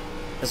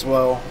as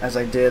well as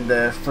I did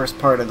the first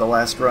part of the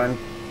last run,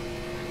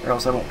 or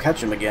else I won't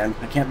catch him again.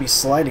 I can't be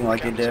sliding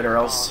like I did, or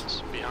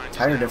else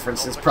tire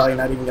difference is probably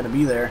not even going to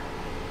be there.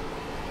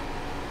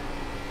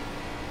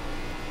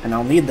 And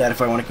I'll need that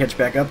if I want to catch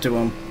back up to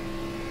him.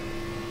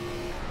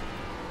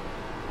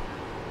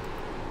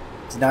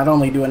 Not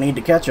only do I need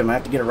to catch him, I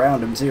have to get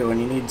around him too,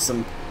 and you need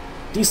some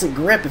decent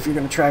grip if you're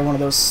going to try one of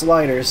those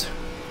sliders.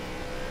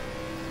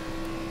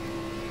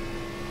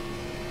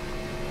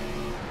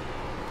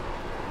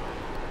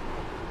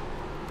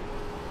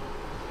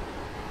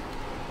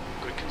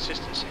 good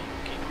consistency.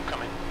 Keep them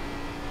coming.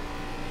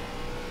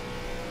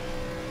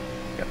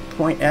 Got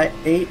point at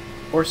 8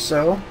 or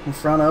so in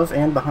front of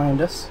and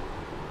behind us.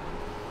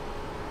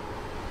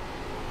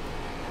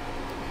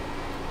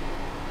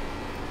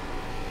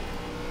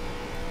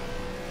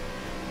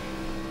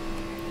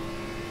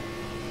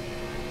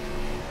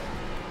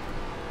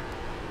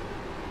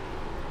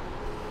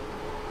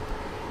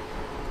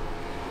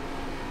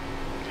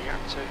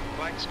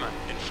 Flagsman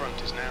in front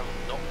is now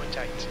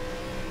 0.8.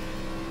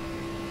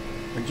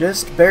 We're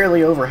just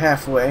barely over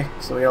halfway,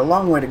 so we got a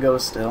long way to go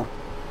still.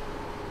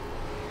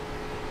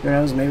 Who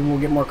knows, maybe we'll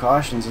get more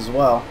cautions as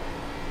well.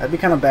 That'd be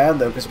kind of bad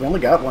though, because we only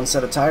got one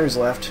set of tires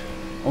left.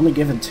 Only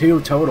given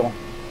 2 total.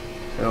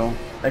 So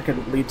that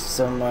could lead to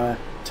some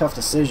tough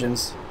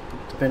decisions,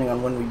 depending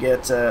on when we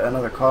get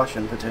another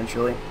caution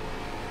potentially.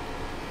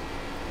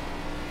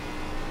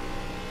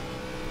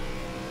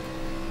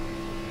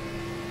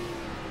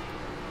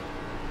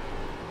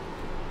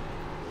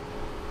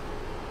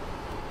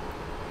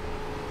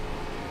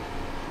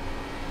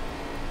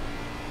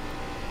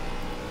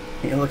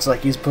 It looks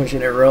like he's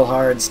pushing it real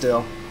hard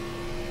still.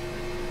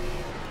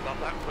 Well,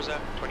 that was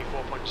at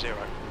 24.0.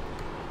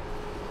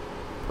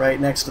 Right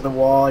next to the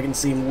wall, I can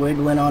see him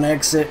wiggling on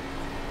exit,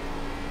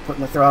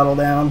 putting the throttle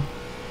down.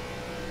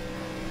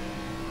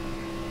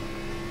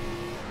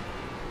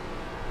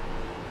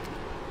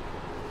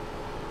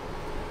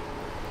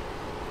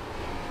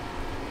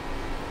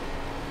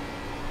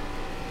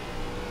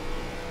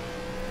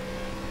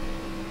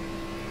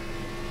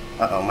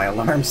 Uh-oh, my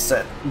alarm's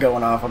set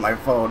going off on my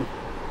phone,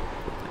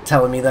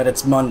 telling me that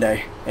it's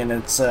Monday and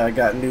it's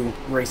got new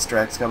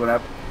racetracks coming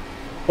up.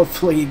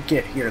 Hopefully you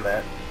can't hear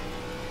that.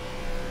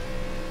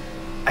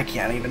 I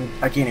can't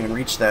even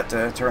reach that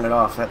to turn it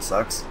off. That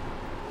sucks.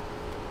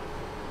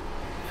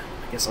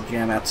 I guess I'll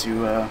jam out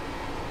to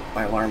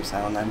my alarm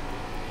sound then.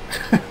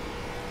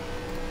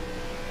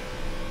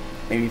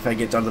 Maybe if I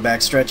get down to the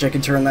back stretch I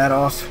can turn that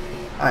off.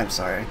 I'm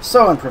sorry.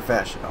 So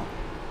unprofessional.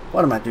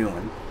 What am I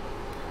doing?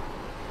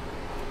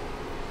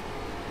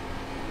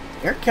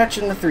 You're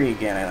catching the 3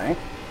 again, I think.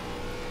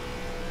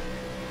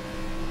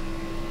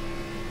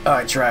 Oh,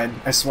 I tried.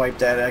 I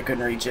swiped at it. I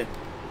couldn't reach it.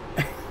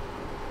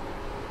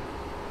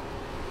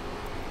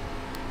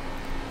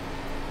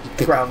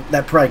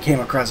 That probably came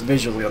across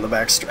visually on the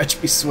back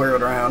stretch. Be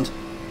swearing around.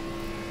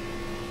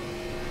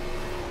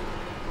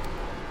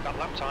 That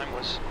lap time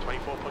was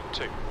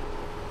 24.2.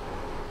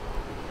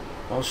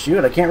 Well,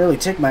 shoot, I can't really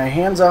take my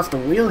hands off the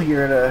wheel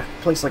here at a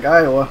place like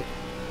Iowa.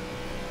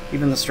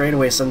 Even the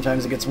straightaway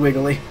sometimes it gets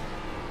wiggly.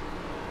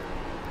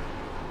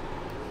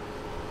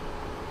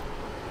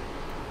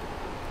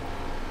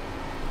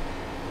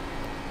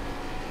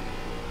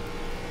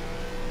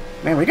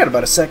 Man, we got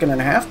about a 1.5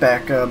 seconds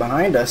back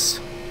behind us.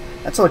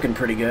 That's looking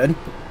pretty good.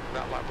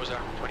 That lap was at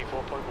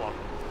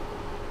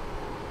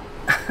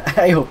 24.1.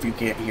 I hope you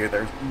can't hear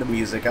the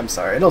music. I'm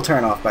sorry. It'll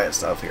turn off by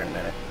itself here in a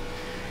minute.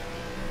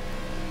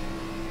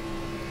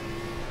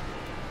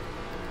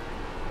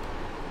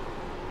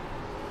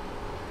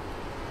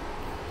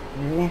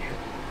 Okay.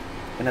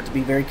 Gonna have to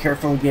be very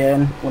careful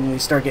again when we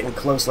start getting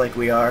close like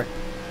we are.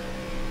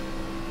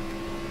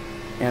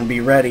 And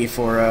be ready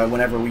for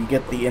whenever we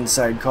get the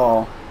inside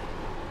call.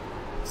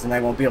 So then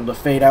I won't be able to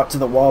fade out to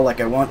the wall like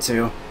I want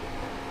to.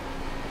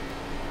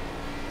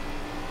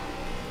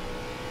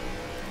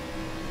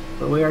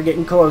 But we are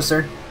getting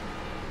closer.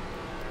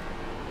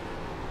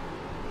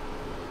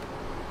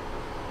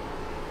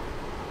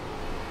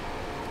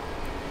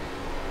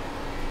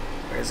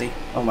 Where is he?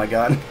 Oh my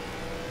god.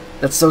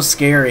 That's so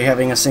scary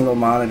having a single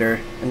monitor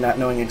and not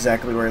knowing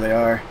exactly where they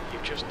are.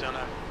 You've just done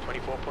a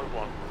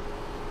 24.1.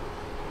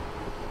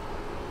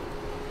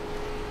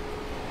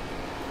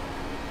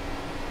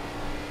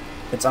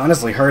 It's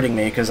honestly hurting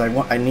me because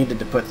I needed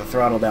to put the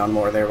throttle down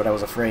more there, but I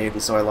was afraid,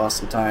 and so I lost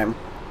some time.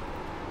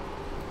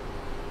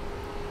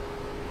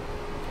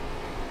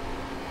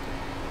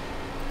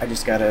 I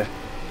just gotta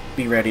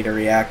be ready to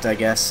react, I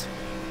guess.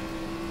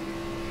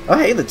 Oh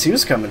hey, the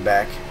 2's coming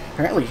back.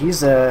 Apparently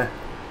he's been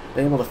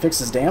able to fix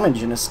his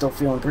damage and is still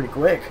feeling pretty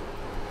quick.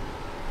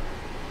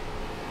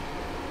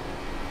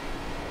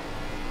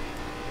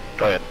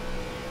 Go ahead.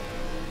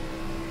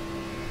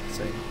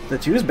 So the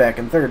 2's back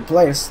in 3rd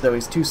place, though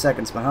he's 2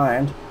 seconds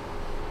behind.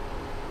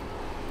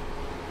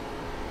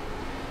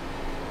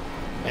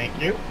 Thank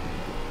you.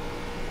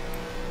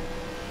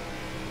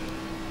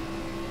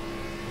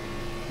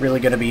 Really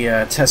gonna be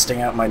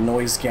testing out my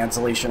noise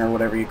cancellation or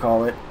whatever you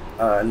call it.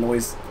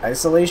 Noise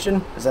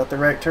isolation? Is that the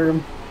right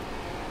term?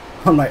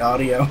 On my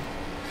audio.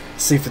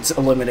 See if it's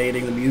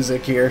eliminating the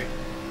music here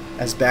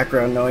as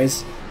background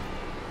noise.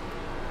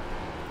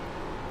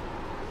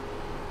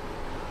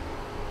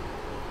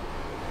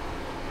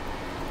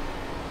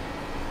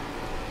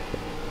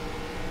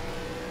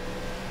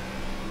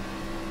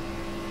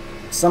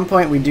 At some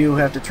point we do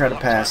have to try to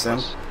pass him.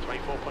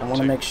 I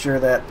want to make sure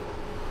that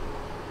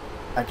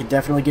I could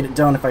definitely get it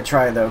done if I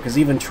try though, because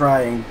even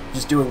trying,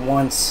 just doing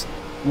once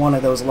one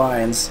of those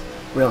lines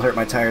will hurt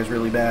my tires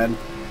really bad.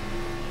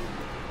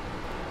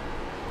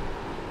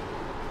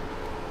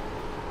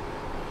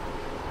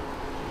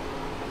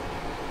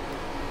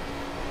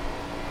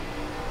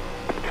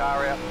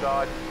 Car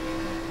outside.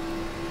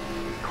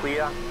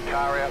 Clear.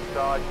 Car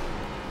outside.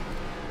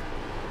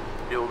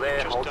 Still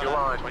there. Hold your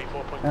line.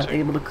 24.2. Not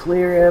able to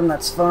clear him,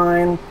 that's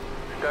fine.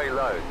 Stay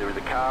low. There is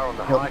a car on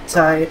the Hold high it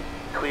side. tight,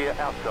 Clear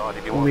outside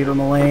if you we'll want. leave him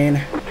a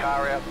lane,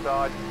 Car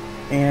outside.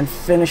 and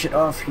finish it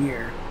off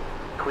here.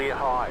 Clear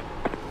high.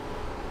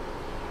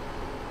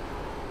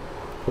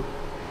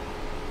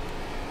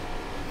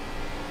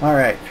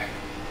 Alright.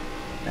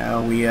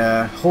 Now we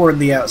hoard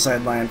the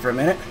outside line for a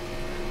minute.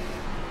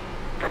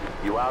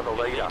 You are the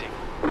leader.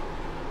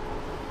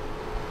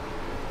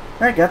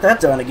 Alright, got that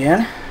done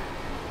again.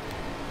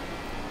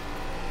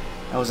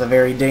 That was a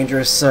very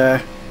dangerous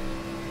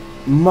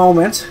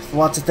moment.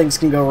 Lots of things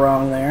can go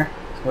wrong there.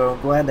 So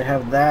glad to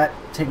have that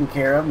taken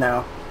care of.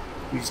 Now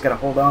you just gotta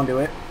hold on to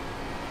it.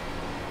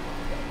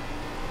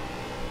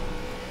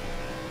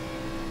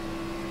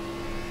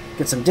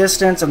 Get some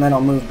distance, and then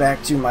I'll move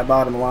back to my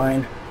bottom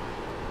line,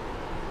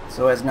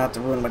 so as not to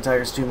ruin my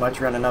tires too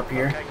much running up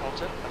here, Okay,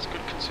 Colton, that's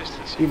good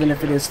consistency. even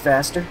if it is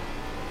faster.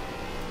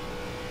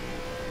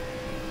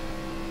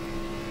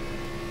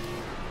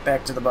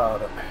 Back to the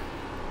bottom.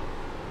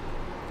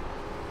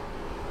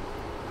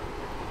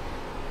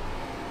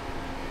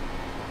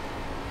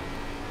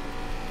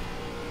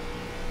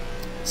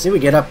 See, we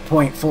get up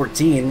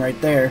 0.14 right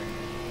there,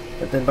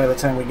 but then by the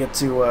time we get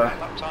to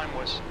Lap time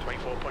was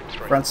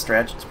 24.3. front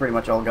stretch, it's pretty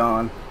much all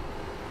gone.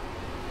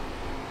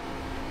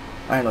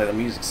 Finally, the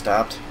music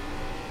stopped.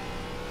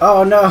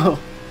 Oh no!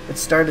 It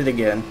started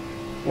again.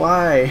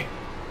 Why?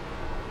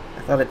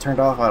 I thought it turned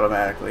off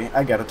automatically.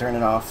 I gotta turn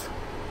it off.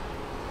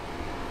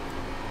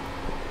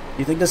 Do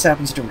you think this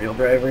happens to real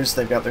drivers?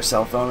 They've got their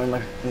cell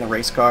phone in the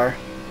race car.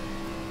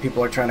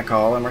 People are trying to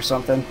call them or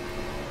something.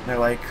 They're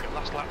like, Your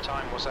last lap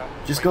time was at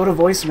just go to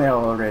voicemail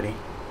already.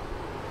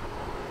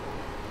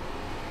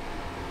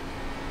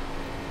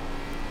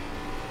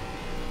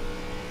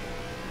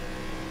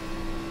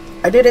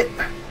 I did it!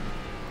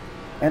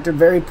 Entered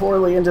very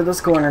poorly into this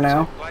corner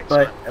now,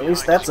 but at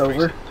least that's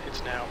over.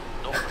 It's now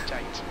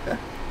 0.8.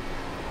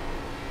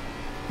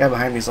 Guy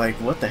behind me's like,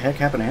 what the heck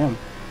happened to him?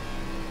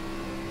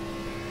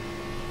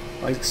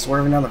 Well, he's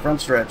swerving down the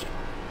front stretch.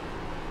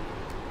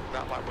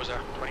 That lap was at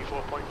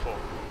 24.4.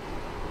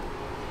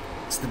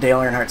 It's the Dale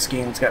Earnhardt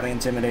scheme that's got me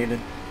intimidated.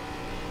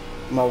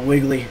 I'm all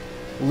wiggly,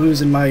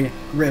 losing my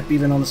grip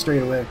even on the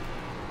straightaway.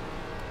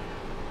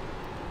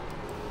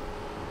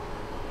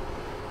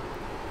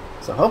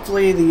 So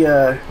hopefully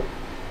the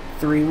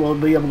 3 will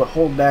be able to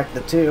hold back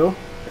the 2,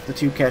 if the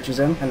 2 catches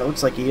him, and it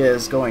looks like he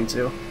is going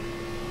to.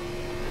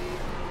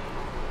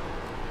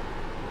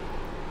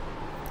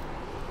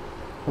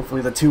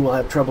 Hopefully the 2 will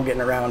have trouble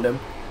getting around him.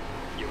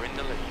 You're in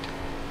the lead.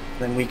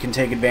 Then we can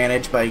take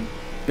advantage by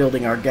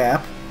building our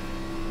gap.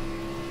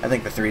 I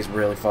think the 3's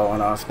really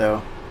fallen off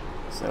though,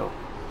 so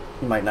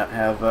he might not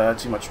have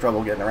too much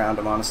trouble getting around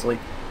him, honestly.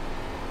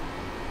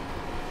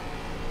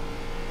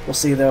 We'll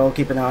see though,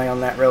 keep an eye on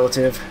that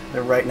relative.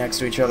 They're right next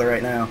to each other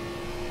right now.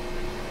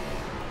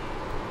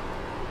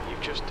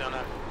 You've just done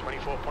a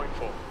 24.4.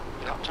 Your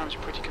lap time's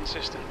pretty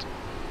consistent.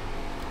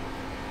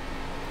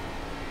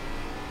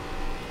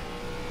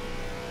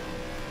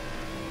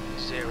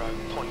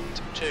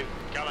 .2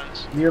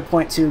 gallons.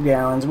 0.2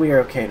 gallons, we are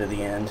okay to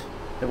the end.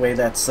 The way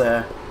that's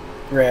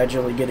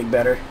gradually getting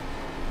better.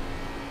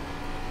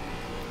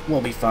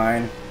 We'll be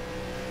fine.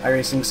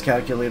 iRacing's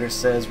calculator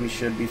says we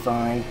should be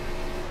fine.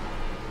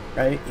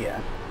 Right? Yeah.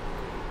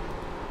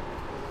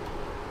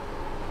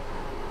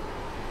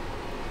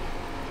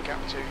 The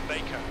gap to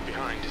Baker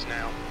behind is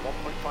now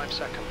 1.5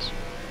 seconds.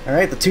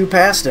 Alright, the 2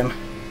 passed him.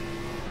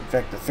 In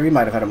fact, the 3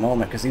 might have had a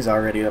moment because he's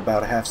already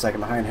about a half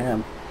second behind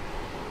him.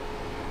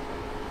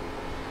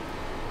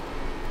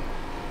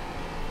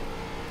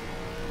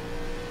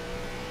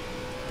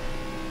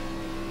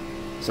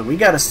 So we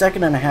got a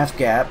 1.5-second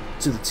gap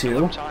to the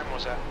 2. Time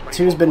was at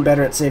 2's been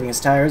better at saving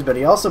his tires, but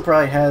he also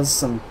probably has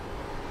some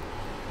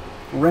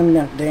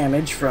remnant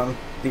damage from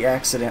the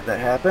accident that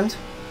happened.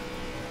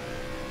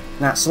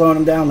 Not slowing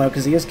him down though,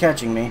 because he is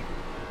catching me.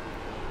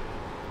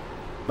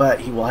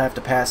 But he will have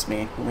to pass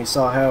me. And we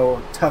saw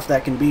how tough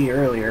that can be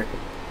earlier.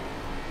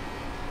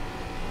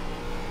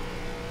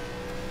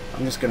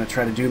 I'm just going to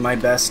try to do my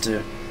best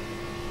to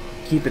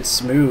keep it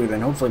smooth,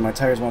 and hopefully my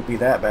tires won't be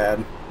that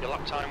bad. Your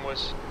lap time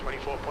was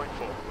 24.4.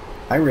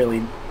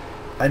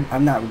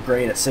 I'm not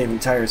great at saving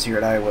tires here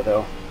at Iowa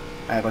though.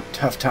 I have a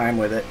tough time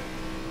with it.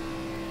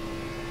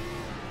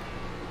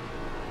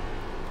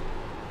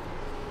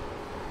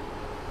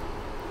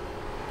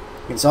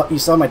 You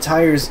saw my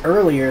tires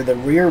earlier, the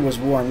rear was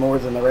worn more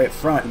than the right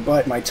front,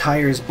 but my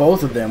tires,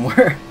 both of them,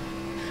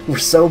 were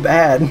so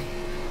bad.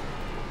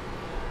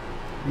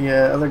 The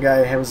other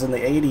guy was in the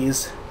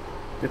 80s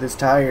with his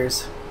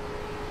tires.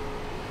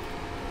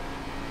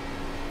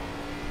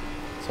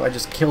 So I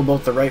just kill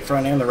both the right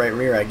front and the right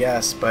rear, I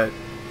guess, but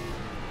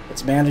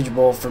it's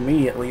manageable for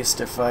me at least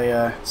if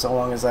I, so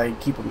long as I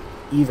keep them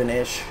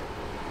even-ish.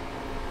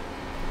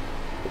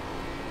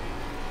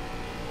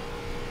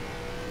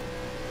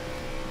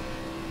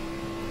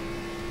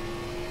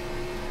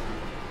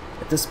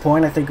 this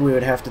point, I think we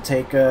would have to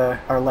take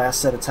our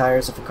last set of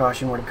tires if a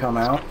caution were to come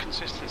out.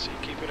 Consistency,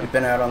 keep it up. We've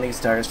been out on these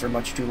tires for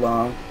much too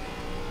long.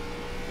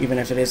 Even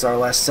if it is our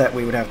last set,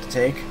 we would have to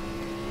take.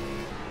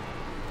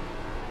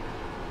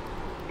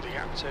 The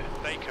gap to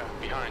Baker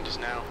behind is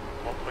now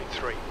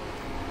 1.3.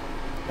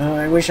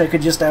 I wish I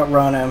could just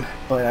outrun him,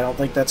 but I don't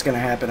think that's going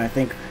to happen. I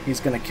think he's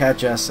going to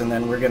catch us, and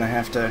then we're going to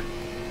have to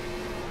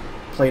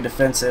play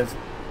defensive.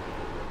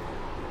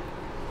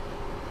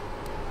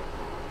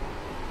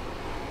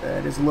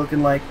 That is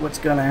looking like what's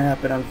going to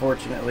happen,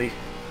 unfortunately.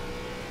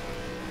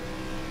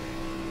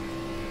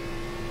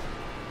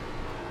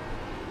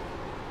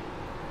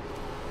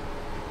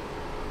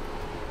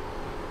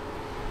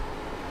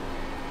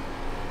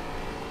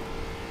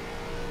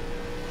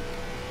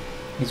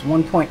 He's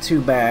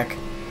 1.2 back.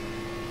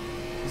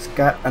 He's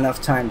got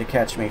enough time to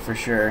catch me for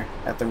sure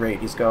at the rate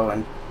he's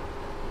going.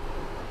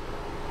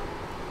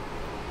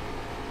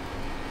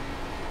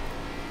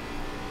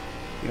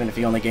 Even if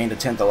he only gained a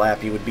tenth a lap,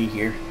 he would be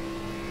here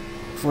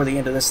before the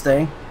end of this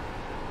thing.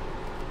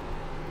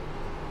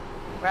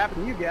 What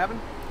happened to you,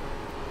 Gavin?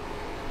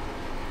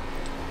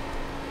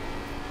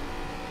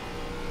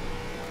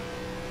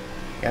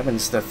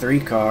 Gavin's the 3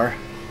 car,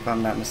 if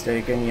I'm not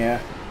mistaken,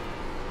 yeah.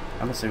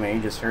 I'm assuming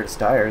he just hurt his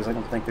tires. I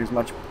don't think there's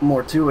much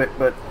more to it,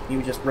 but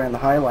he just ran the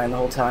high line the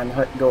whole time,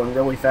 going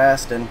really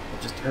fast, and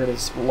it just hurt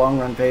his long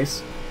run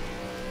pace.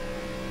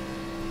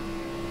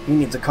 He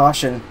needs a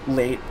caution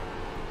late,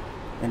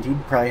 and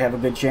he'd probably have a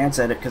good chance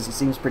at it because he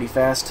seems pretty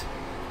fast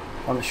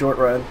on the short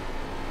run.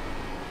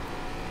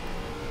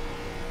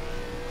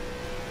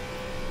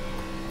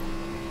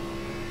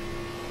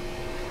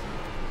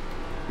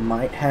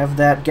 Might have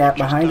that gap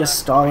behind us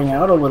stalling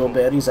out a little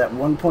bit. He's at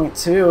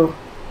 1.2.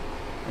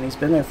 And he's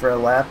been there for a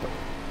lap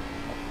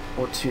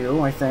or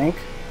 2, I think.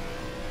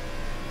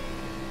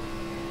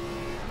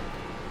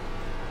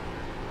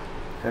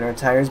 Could our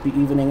tires be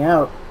evening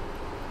out?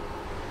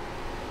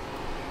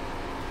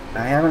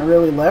 I haven't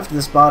really left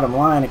this bottom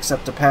line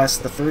except to pass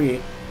the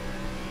 3.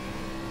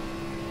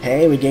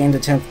 Hey, we gained a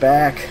 10th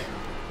back.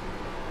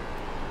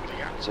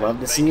 Love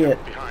to see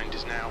it. Behind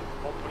is now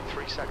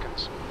 1.3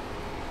 seconds.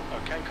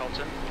 Okay,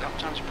 Colton, lap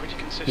times are pretty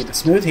consistent. Keep it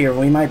smooth here,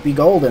 we might be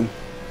golden.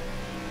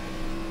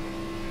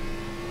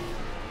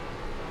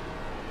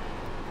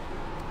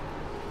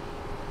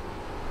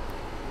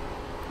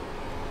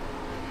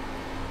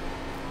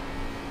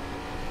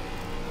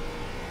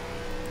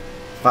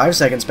 Five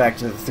seconds back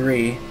to the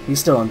 3. He's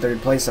still in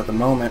 3rd place at the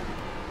moment.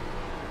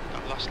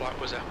 That last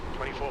lap was a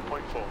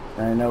 24.4.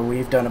 I know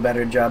we've done a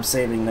better job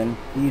saving than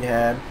he'd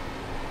had.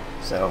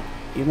 So,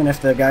 even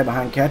if the guy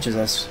behind catches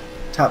us,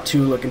 top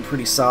 2 looking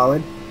pretty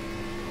solid.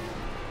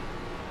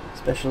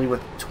 Especially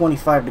with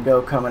 25 to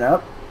go coming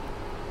up.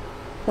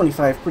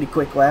 25 pretty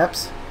quick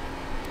laps.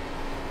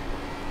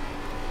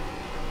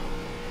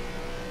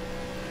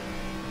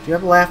 If you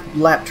have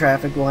lap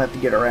traffic, we'll have to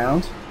get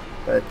around.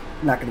 But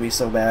not going to be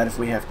so bad if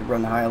we have to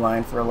run the high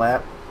line for a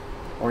lap.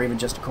 Or even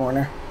just a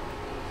corner.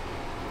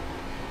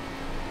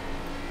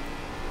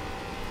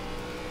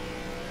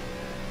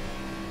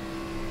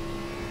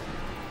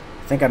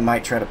 I think I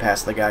might try to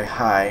pass the guy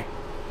high.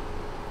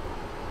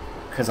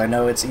 Because I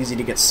know it's easy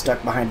to get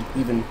stuck behind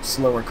even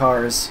slower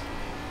cars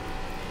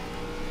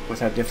with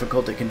how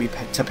difficult it can be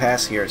to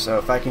pass here. So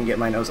if I can get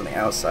my nose on the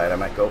outside, I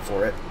might go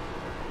for it.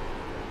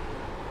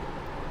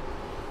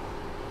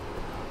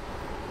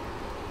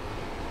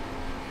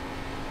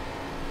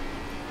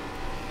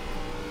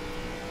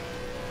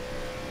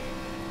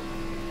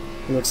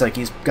 He looks like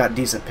he's got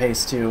decent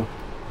pace too.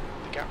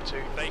 The gap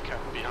to Baker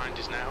behind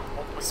is now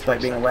 1.3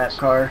 Despite being a seconds. lap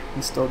car,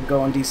 he's still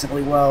going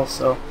decently well,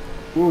 so...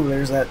 Ooh,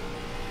 there's that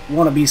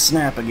wannabe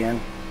snap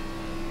again.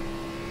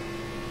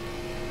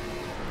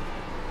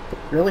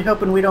 Really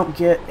hoping we don't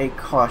get a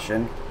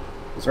caution,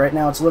 because right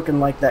now it's looking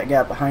like that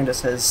gap behind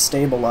us has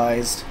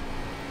stabilized.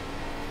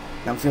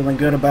 I'm feeling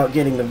good about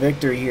getting the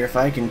victory here if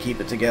I can keep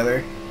it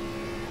together.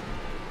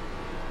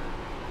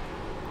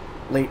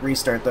 Late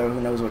restart though,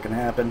 who knows what can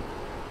happen.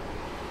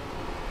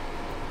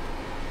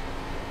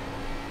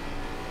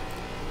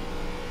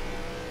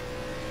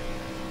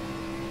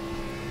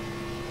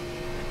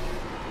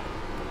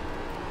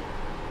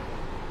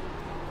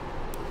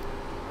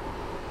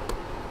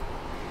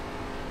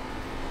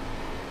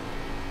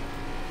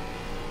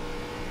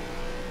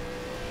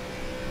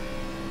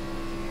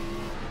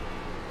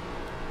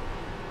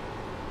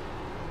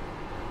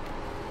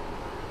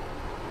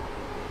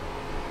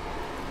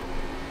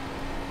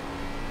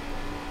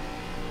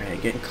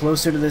 Getting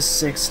closer to this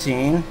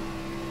 16. It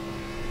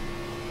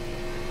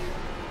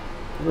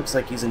looks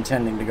like he's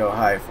intending to go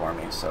high for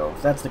me, so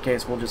if that's the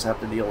case, we'll just have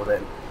to deal with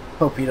it.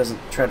 Hope he doesn't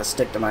try to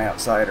stick to my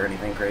outside or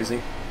anything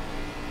crazy.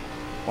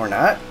 Or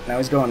not. Now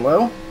he's going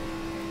low.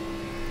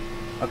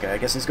 Okay, I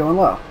guess he's going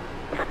low.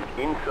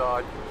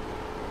 Inside.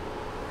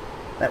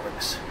 That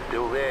works.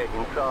 Still there,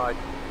 inside.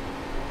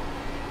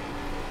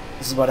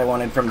 This is what I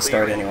wanted from the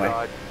start Clear anyway.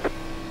 inside.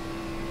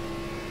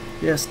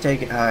 Just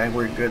take it high,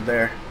 we're good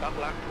there. That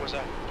lap was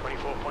a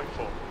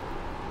 24.4.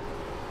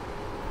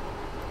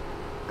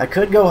 I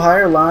could go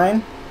higher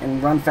line,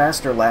 and run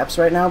faster laps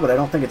right now, but I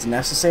don't think it's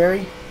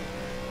necessary.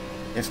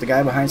 If the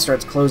guy behind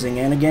starts closing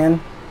in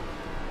again,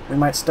 we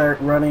might start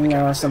running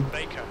some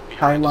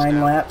high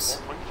line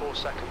laps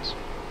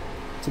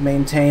to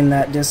maintain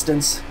that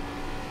distance.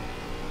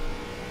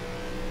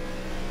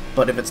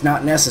 But if it's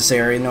not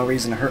necessary, no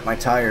reason to hurt my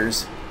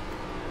tires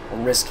or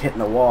risk hitting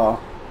the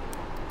wall.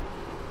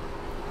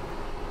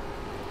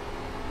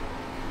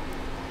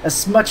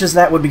 As much as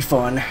that would be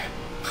fun.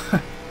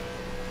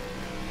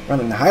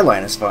 Running the high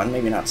line is fun,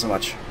 maybe not so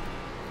much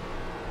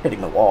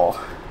hitting the wall.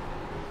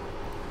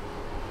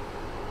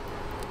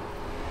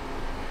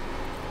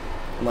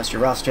 Unless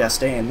you're Ross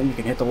Chastain, then you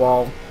can hit the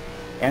wall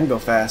and go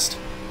fast.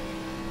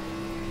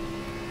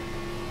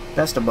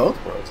 Best of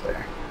both worlds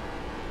there.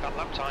 That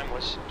lap time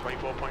was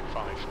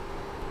 24.5.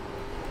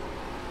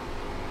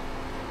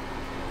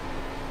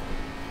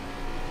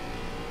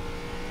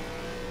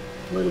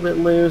 A little bit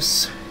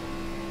loose.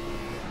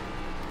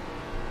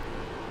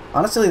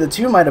 Honestly, the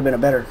 2 might have been a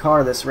better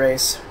car this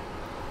race.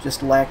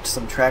 Just lacked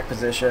some track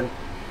position.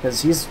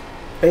 Because he's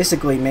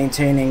basically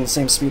maintaining the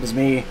same speed as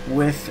me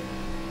with,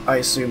 I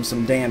assume,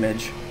 some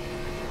damage.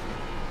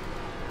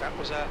 That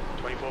was at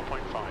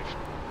 24.5.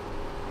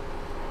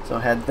 So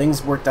had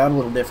things worked out a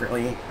little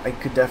differently, I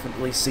could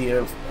definitely see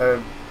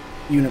a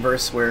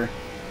universe where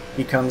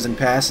he comes and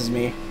passes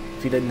me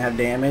if he didn't have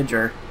damage,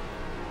 or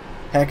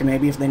heck,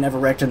 maybe if they never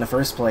wrecked in the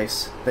first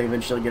place, they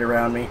eventually get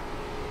around me.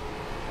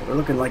 But they're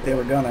looking like they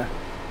were gonna.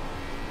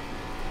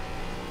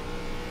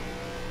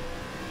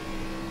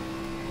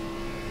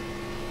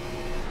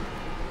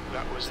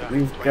 So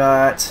we've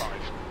got,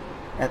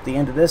 at the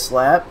end of this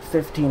lap,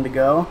 15 to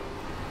go.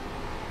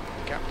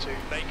 The gap to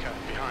Baker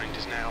behind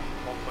is now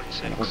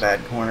 1.6. A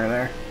bad corner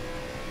there.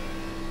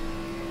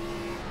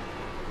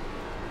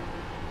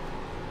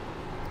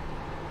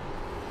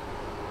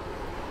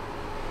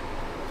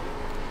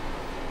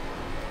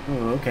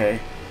 Ooh, okay.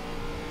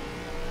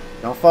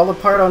 Don't fall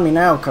apart on me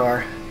now,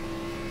 car.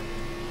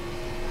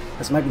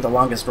 This might be the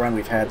longest run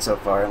we've had so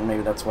far, and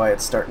maybe that's why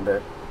it's starting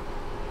to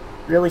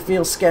really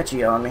feel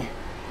sketchy on me.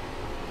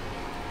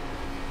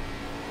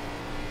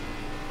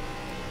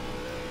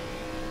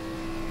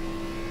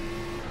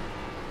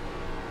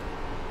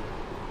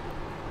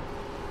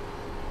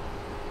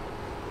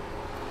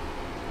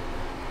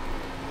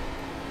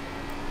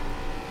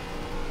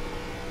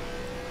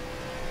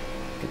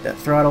 Get that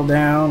throttle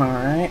down,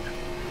 alright.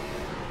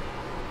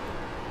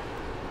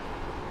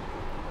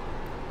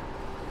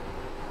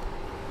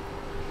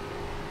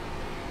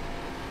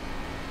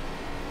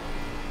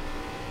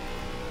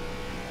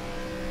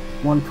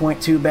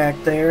 .2 back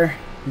there.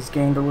 He's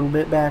gained a little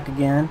bit back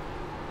again.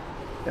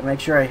 Gotta make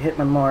sure I hit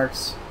my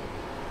marks.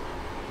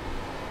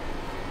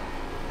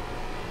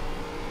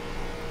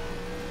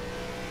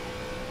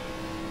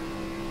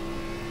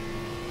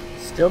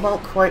 Still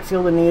don't quite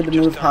feel the need to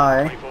move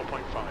high.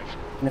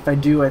 And if I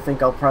do, I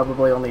think I'll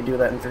probably only do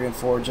that in 3 and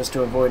 4 just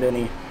to avoid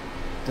any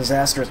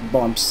disastrous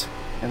bumps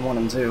in 1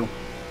 and 2.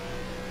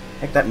 I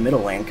think that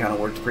middle lane kind of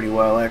worked pretty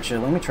well, actually.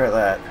 Let me try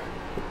that.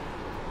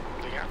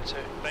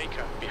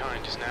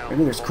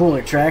 Maybe there's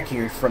cooler track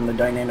here from the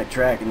dynamic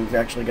track, and you've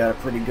actually got a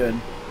pretty good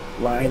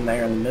line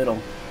there in the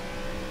middle.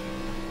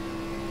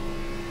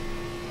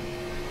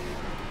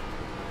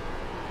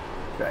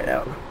 Try it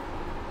out.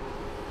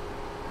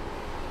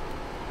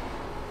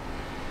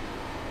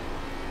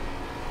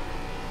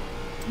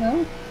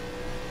 No?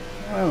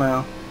 I don't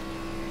know.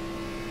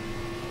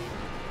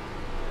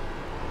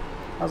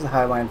 How's the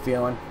high line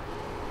feeling?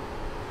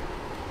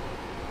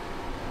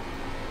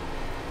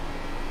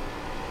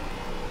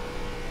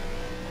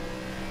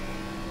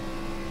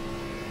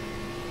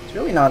 It's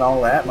really not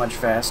all that much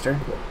faster.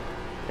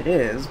 It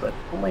is, but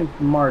only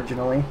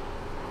marginally.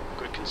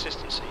 Good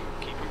consistency.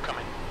 Keep them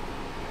coming.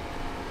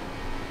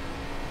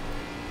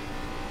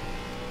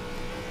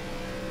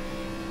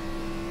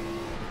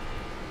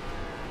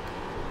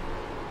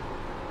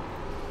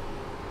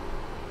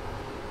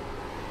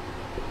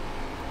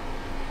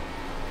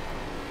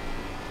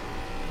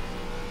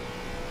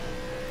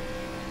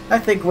 I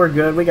think we're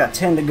good. We got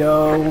 10 to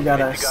go. We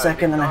got a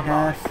second and a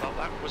half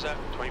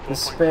to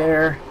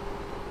spare.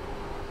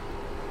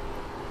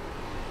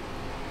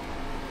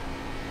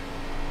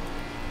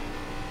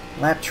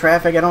 Lap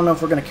traffic, I don't know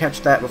if we're going to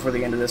catch that before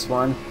the end of this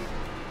one.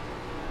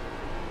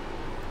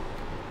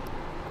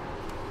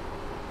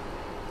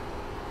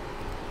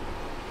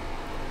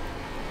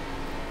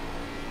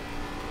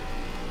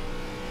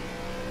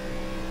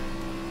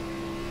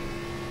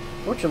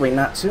 Fortunately,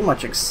 not too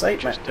much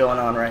excitement going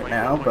on right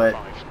now, but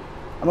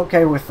I'm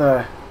okay with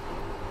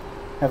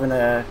having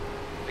a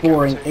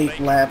boring 8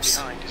 laps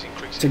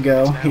to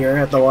go here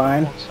at the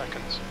line.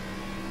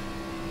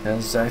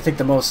 Because I think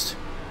the most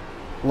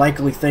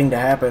likely thing to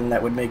happen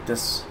that would make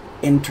this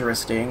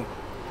interesting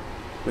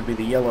would be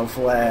the yellow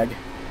flag.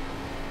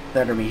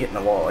 That'd be hitting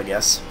the wall, I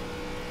guess.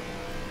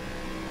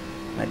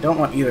 I don't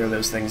want either of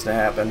those things to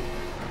happen.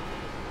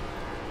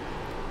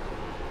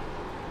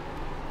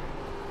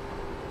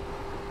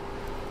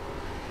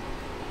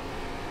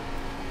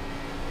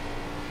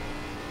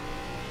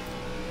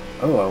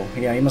 Oh,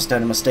 yeah, he must have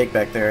had a mistake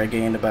back there. I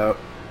gained about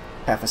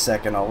half a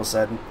second all of a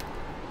sudden.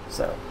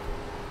 So,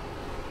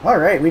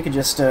 alright, we could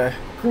just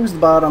cruise the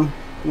bottom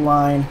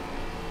line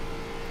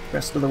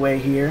rest of the way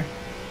here.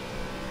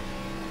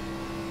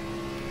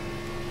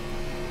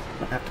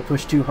 Don't have to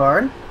push too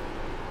hard.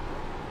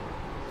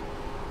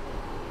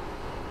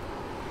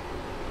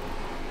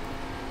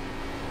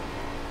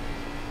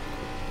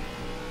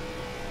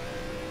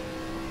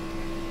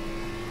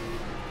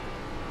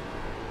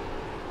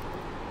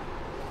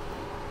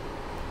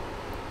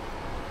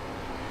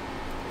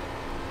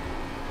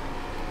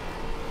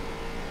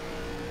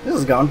 This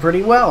has gone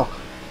pretty well.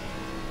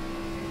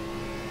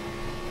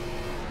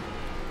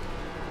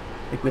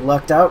 I think we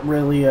lucked out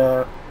really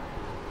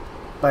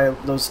by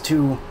those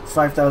two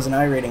 5,000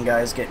 iRating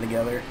guys getting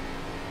together.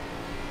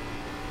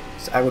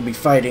 So I would be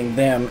fighting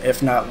them,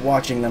 if not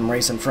watching them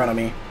race in front of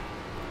me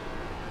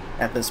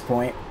at this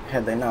point,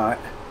 had they not.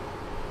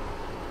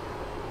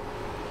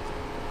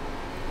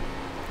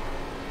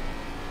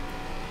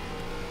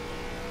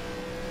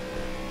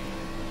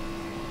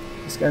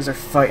 These guys are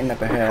fighting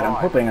up ahead. I'm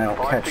hoping I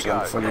don't catch them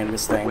before the end of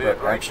this thing, but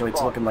actually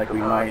it's looking like we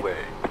might.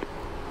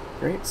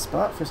 Great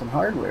spot for some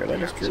hardware,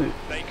 that is true.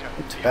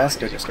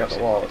 Tabasco just got the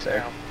wall up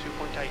there.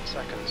 2.8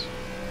 seconds.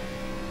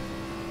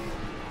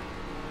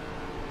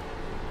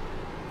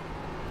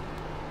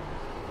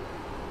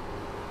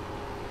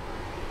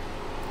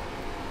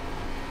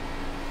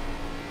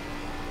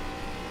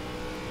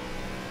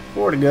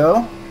 Four to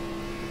go.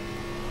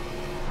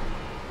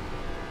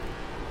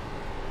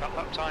 That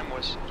lap time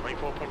was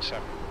 24.7.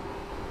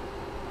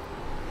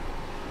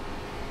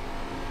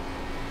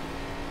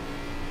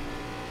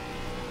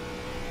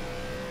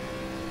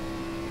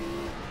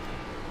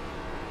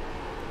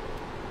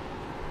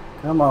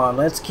 Come on,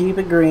 let's keep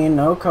it green,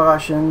 no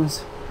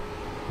cautions,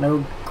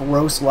 no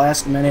gross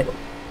last minute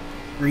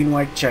green,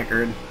 white,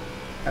 checkered.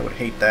 I would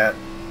hate that.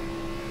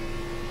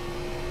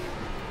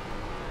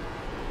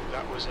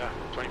 That was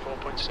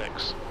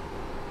 24.6.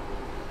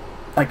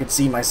 I could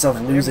see myself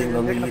losing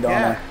the lead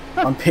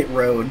on pit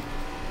road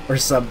or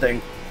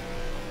something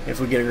if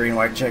we get a green,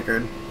 white,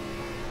 checkered.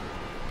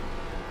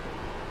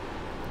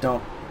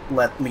 Don't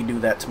let me do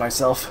that to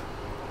myself.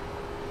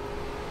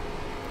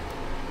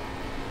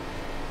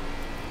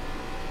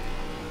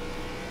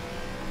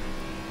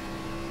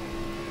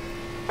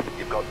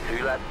 Got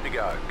 2 laps to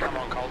go. Come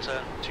on,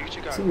 Coulter. 2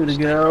 to go. 2 to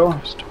Stay go.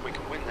 focused. We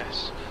can win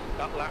this.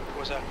 That lap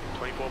was 24.5.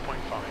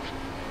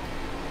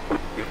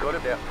 You've got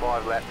about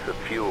 5 laps of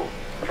fuel.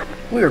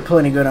 We were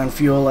plenty good on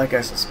fuel, like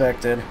I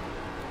suspected.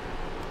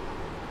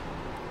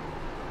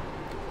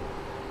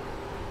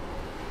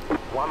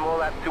 1 more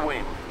lap to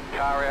win.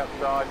 Car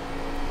outside.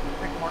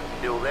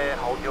 Still there,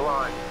 hold your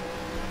line.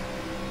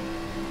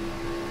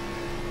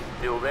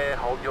 Still there,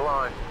 hold your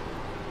line.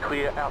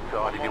 Clear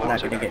outside if you I'm want not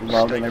to going to go. get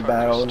involved in their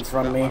battle in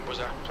front of me. That was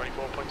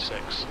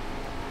 24.6.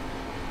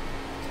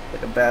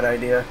 Like a bad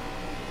idea.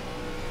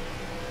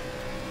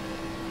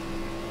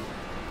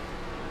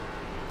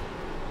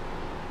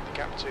 The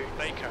gap to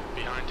Baker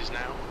behind is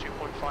now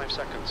 2.5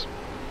 seconds.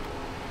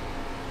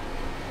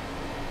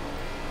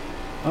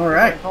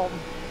 Alright.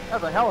 That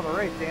was a hell of a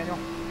race, Daniel.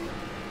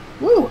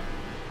 Woo!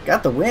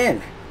 Got the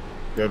win.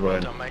 Good Well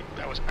one. done, mate.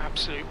 That was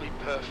absolutely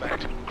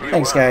perfect. Great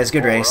Thanks, work. guys.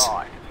 Good race. All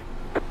right.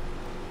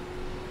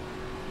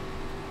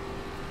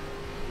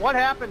 What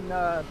happened?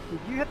 Did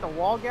you hit the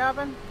wall,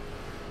 Gavin?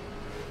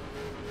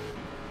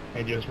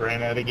 I just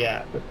ran out of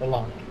gas at the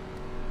line.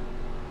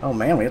 Oh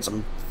man, we had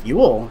some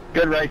fuel.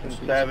 Good racing,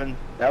 7.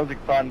 That was a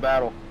fun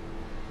battle.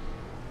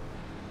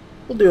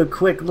 We'll do a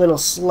quick little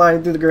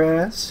slide through the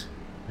grass.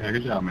 Yeah,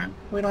 good job, man.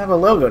 We don't have a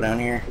logo down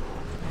here.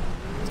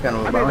 It's kind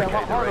of a I made bummer. that a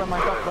lot harder on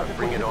myself. So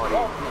Bring it on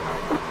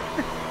in.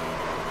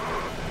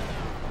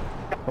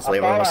 Hopefully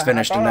everyone was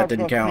finished and that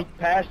didn't count.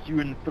 I passed you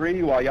in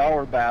 3 while y'all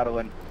were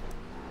battling.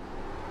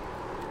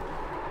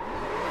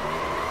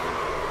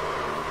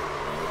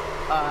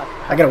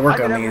 I gotta work I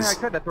did on everything these.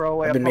 I could to throw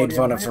away I've a been made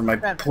podium. fun of for my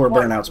poor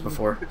burnouts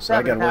before, so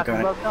I gotta work on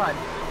it. Well done.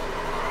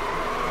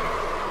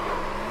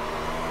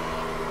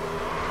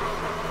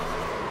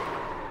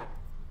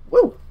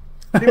 Woo!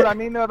 See what I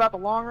mean though about the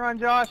long run,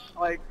 Josh?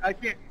 Like I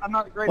can't. I'm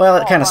not great. Well,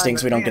 at it kind of qualifying,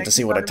 stinks but we don't man, get to it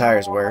see keeps what our running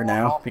tires long, were long,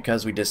 now long.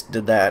 because we just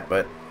did that,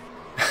 but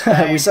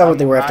we saw what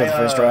they were after the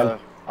first run.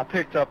 I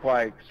picked up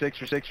like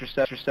 6 or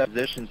 7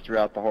 positions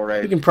throughout the whole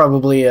race. You can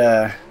probably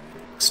I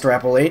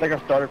extrapolate. think I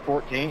started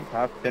 14th.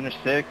 I finished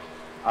 6th.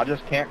 I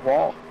just can't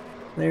walk.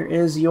 There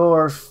is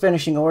your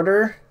finishing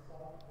order.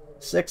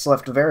 6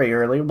 left very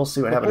early. We'll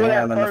see what happened to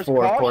Before him that and the first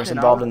 4, of course, caution,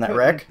 involved I in was that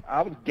putting- wreck,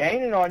 I was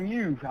gaining on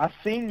you. I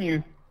seen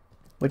you.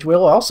 which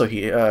we'll also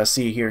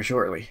see here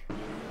shortly.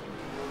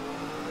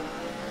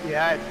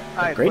 Yeah,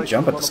 I had Great pushed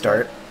jump a at the little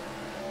start.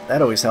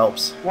 That always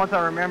helps. bit. Once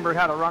I remembered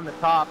how to run the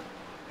top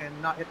and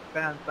not hit the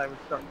fence, I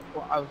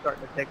was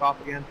starting to take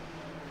off again.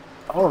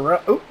 All right.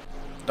 Oh,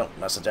 don't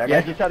mess with that Yeah,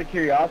 guy. just out of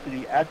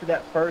curiosity, after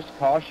that first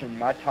caution,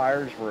 my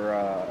tires were,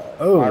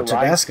 Oh, my rights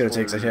Tabasco were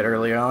takes a hit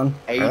early on.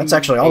 80, That's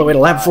actually all the way to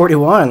lap 85.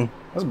 41.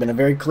 That's been a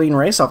very clean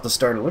race off the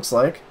start, it looks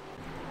like.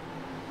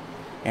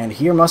 And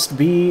here must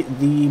be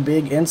the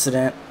big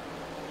incident.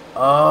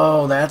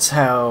 Oh,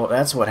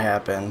 that's what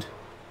happened.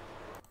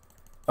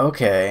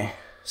 Okay,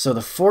 so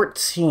the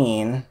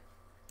 14,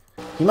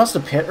 he must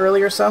have pit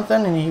early or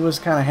something, and he was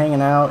kind of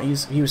hanging out.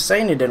 He was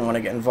saying he didn't want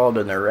to get involved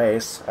in the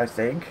race, I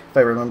think, if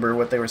I remember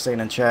what they were saying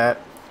in chat.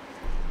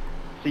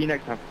 See you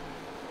next time.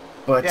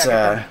 But,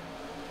 Yeah,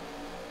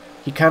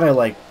 he kind of,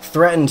 like,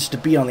 threatened to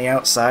be on the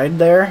outside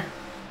there,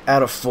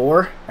 out of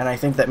 4, and I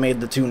think that made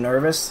the 2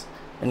 nervous,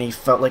 and he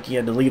felt like he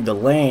had to leave the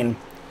lane,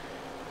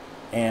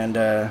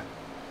 and,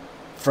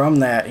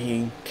 from that,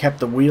 he kept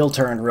the wheel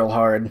turned real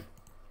hard.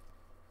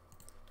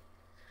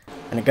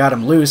 And it got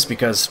him loose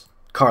because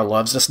car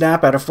loves to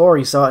snap out of 4.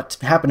 He saw it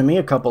happen to me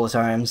a couple of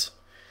times.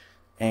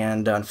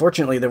 And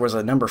unfortunately, there was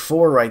a number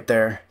 4 right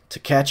there to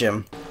catch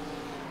him.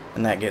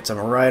 And that gets him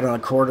right on the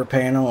quarter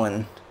panel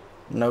and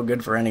no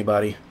good for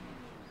anybody.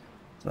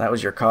 So that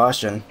was your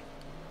caution.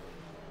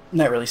 And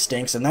that really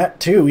stinks. And that,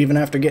 too, even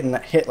after getting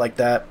hit like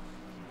that,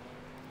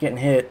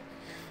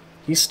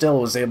 he still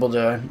was able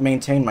to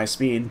maintain my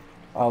speed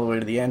all the way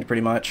to the end,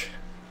 pretty much.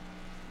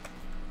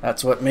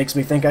 That's what makes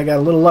me think I got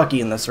a little lucky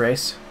in this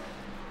race.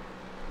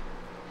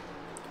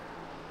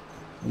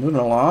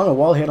 Moving along, a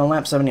wall hit on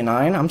lap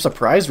 79. I'm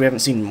surprised we haven't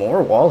seen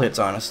more wall hits,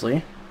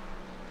 honestly.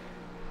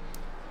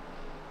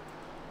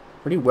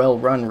 Pretty well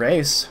run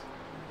race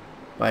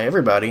by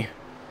everybody.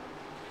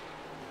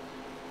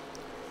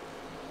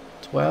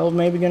 12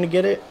 maybe gonna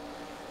get it?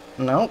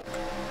 Nope.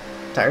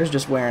 Tire's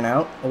just wearing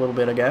out a little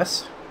bit, I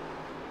guess.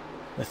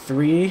 The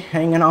 3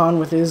 hanging on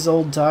with his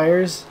old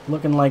tires,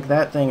 looking like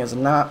that thing is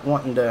not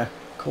wanting to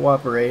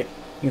cooperate.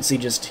 You can see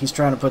just he's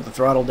trying to put the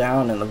throttle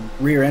down and the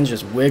rear end's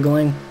just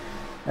wiggling.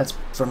 That's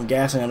from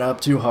gassing it up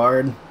too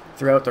hard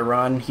throughout the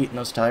run, heating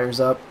those tires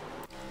up.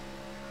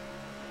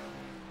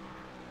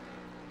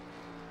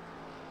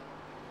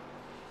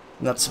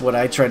 And that's what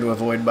I try to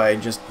avoid by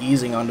just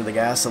easing onto the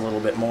gas a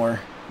little bit more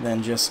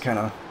than just kind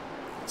of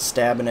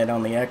stabbing it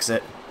on the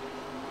exit.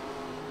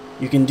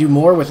 You can do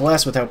more with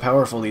less with how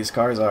powerful these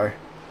cars are.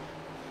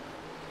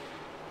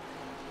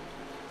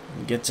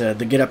 You get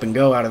the get up and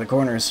go out of the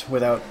corners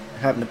without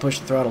having to push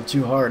the throttle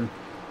too hard.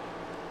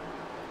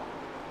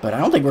 But I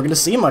don't think we're going to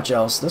see much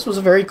else. This was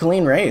a very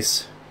clean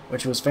race,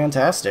 which was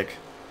fantastic.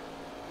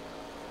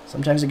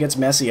 Sometimes it gets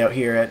messy out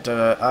here at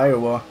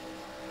Iowa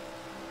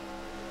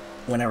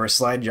whenever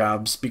slide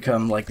jobs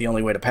become like the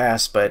only way to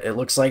pass, but it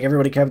looks like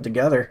everybody kept it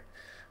together,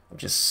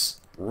 which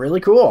is really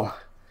cool.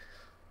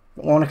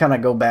 I want to kind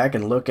of go back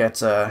and look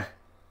at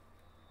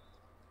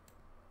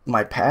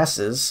my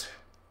passes,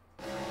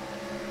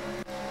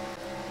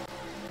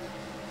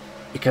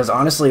 because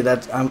honestly,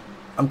 I'm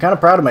kind of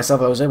proud of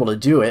myself. I was able to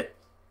do it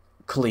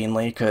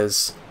cleanly,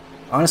 because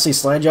honestly,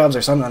 slide jobs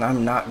are something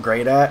I'm not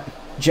great at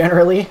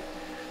generally,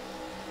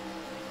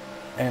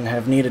 and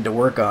have needed to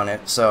work on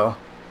it. So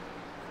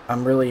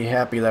I'm really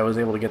happy that I was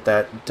able to get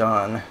that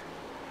done.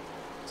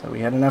 So we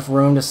had enough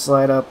room to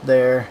slide up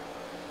there.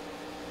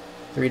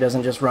 3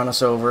 doesn't just run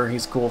us over.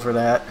 He's cool for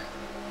that.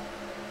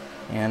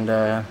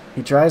 And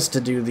he tries to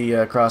do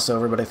the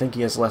crossover, but I think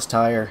he has less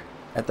tire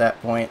at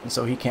that point, and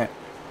so he can't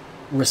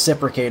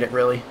reciprocate it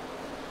really.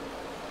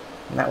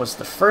 And that was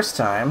the first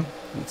time.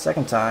 And the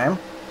second time,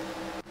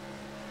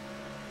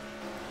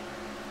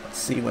 let's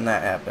see when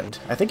that happened.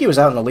 I think he was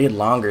out in the lead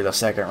longer the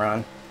second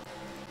run.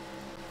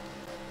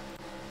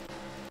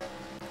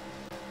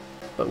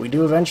 But we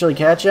do eventually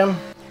catch him.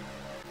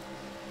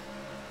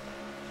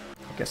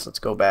 I guess let's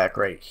go back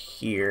right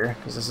here,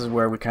 because this is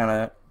where we kind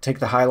of take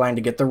the high line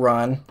to get the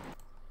run.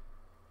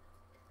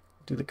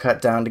 Do the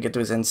cut down to get to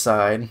his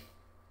inside.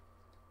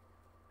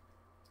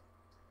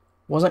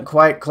 Wasn't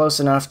quite close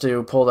enough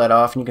to pull that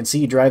off, and you can see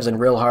he drives in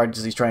real hard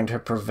because he's trying to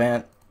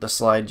prevent the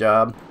slide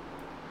job.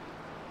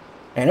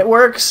 And it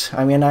works.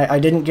 I mean, I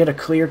didn't get a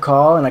clear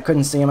call, and I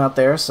couldn't see him out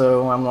there,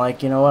 so I'm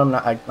like, you know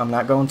what, I'm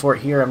not going for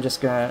it here. I'm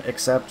just gonna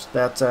accept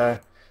that,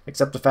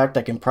 accept the fact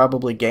I can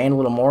probably gain a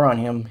little more on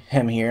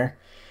him here.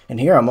 And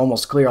here I'm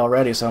almost clear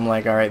already, so I'm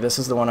like, all right, this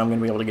is the one I'm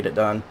gonna be able to get it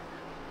done.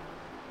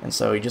 And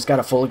so you just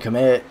gotta fully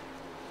commit.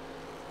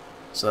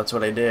 So that's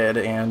what I did,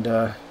 and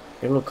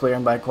able to clear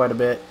him by quite a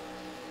bit.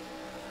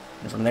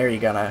 And from there, you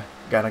gotta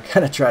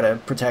kind of try to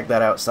protect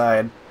that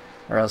outside,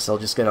 or else he'll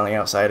just get on the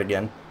outside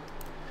again.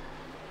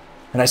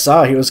 And I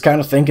saw he was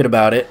kind of thinking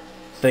about it,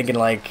 thinking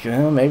like,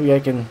 oh, maybe I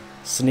can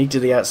sneak to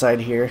the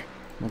outside here.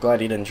 I'm glad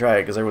he didn't try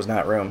it, because there was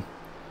not room.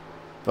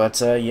 But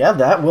yeah,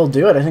 that will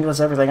do it. I think that's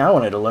everything I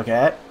wanted to look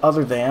at,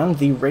 other than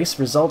the race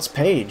results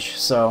page.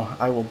 So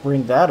I will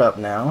bring that up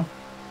now.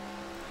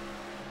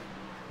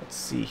 Let's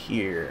see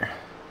here.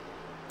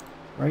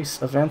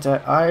 Race event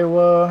at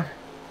Iowa.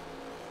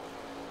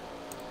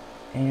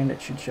 And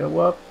it should show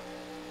up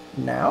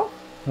now.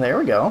 There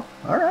we go.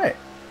 Alright.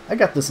 I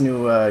got this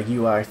new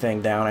UI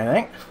thing down, I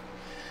think.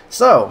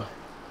 So,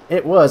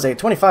 it was a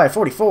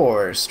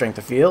 25-44 strength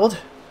of field.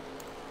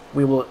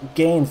 We will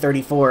gain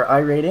 34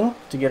 iRating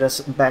to get us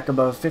back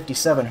above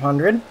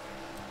 5,700.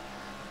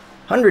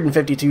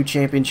 152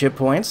 championship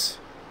points.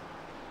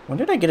 When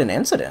did I get an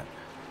incident?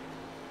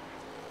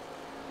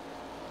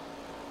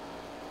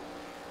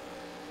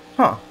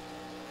 Huh.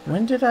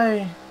 When did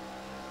I...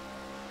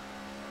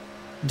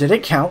 Did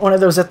it count one of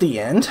those at the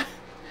end?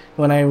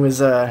 When I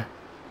was,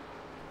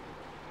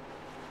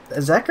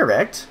 Is that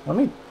correct? Let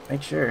me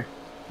make sure.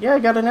 Yeah, I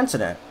got an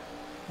incident.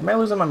 Am I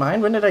losing my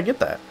mind? When did I get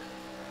that?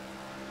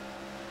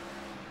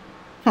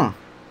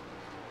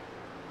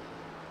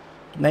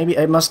 Maybe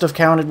I must have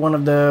counted one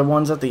of the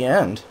ones at the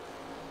end.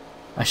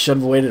 I should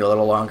have waited a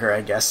little longer,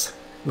 I guess,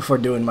 before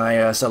doing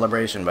my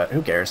celebration, but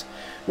who cares?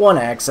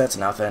 1x, that's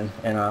nothing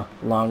in a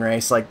long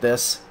race like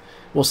this.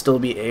 We'll still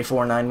be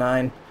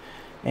A499.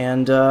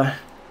 And you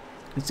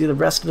can see the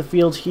rest of the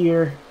field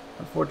here.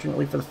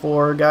 Unfortunately for the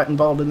 4, got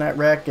involved in that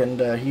wreck, and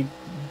he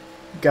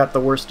got the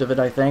worst of it,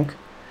 I think.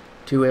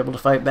 2 able to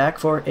fight back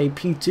for a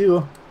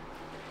P2.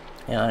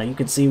 You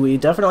can see we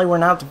definitely were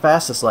not the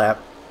fastest lap.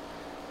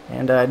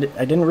 And I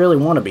didn't really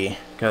want to be,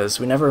 because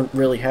we never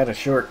really had a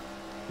short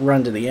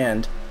run to the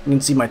end. You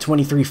can see my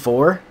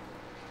 23.4.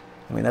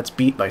 I mean, that's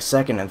beat by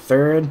 2nd and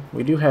 3rd.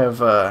 We do have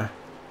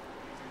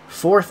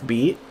 4th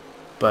beat,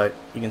 but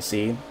you can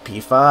see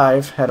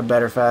P5 had a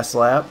better fast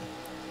lap.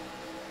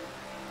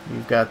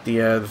 We've got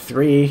the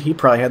 3. He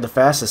probably had the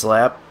fastest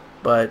lap,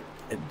 but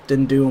it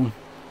didn't do him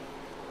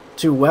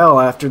too well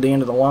after the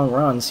end of the long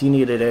runs. He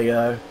needed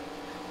a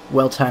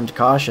well-timed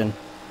caution.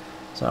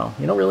 So,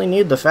 you don't really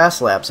need the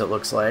fast laps, it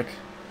looks like.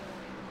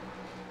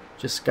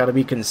 Just got to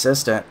be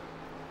consistent.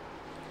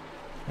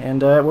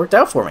 And it worked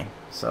out for me.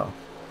 So,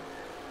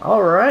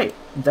 alright.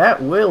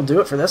 That will do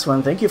it for this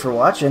one. Thank you for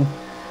watching.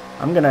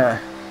 I'm going to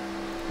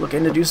look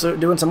into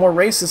doing some more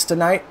races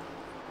tonight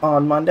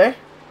on Monday.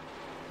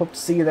 Hope to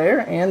see you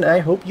there, and I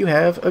hope you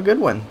have a good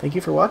one. Thank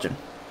you for watching.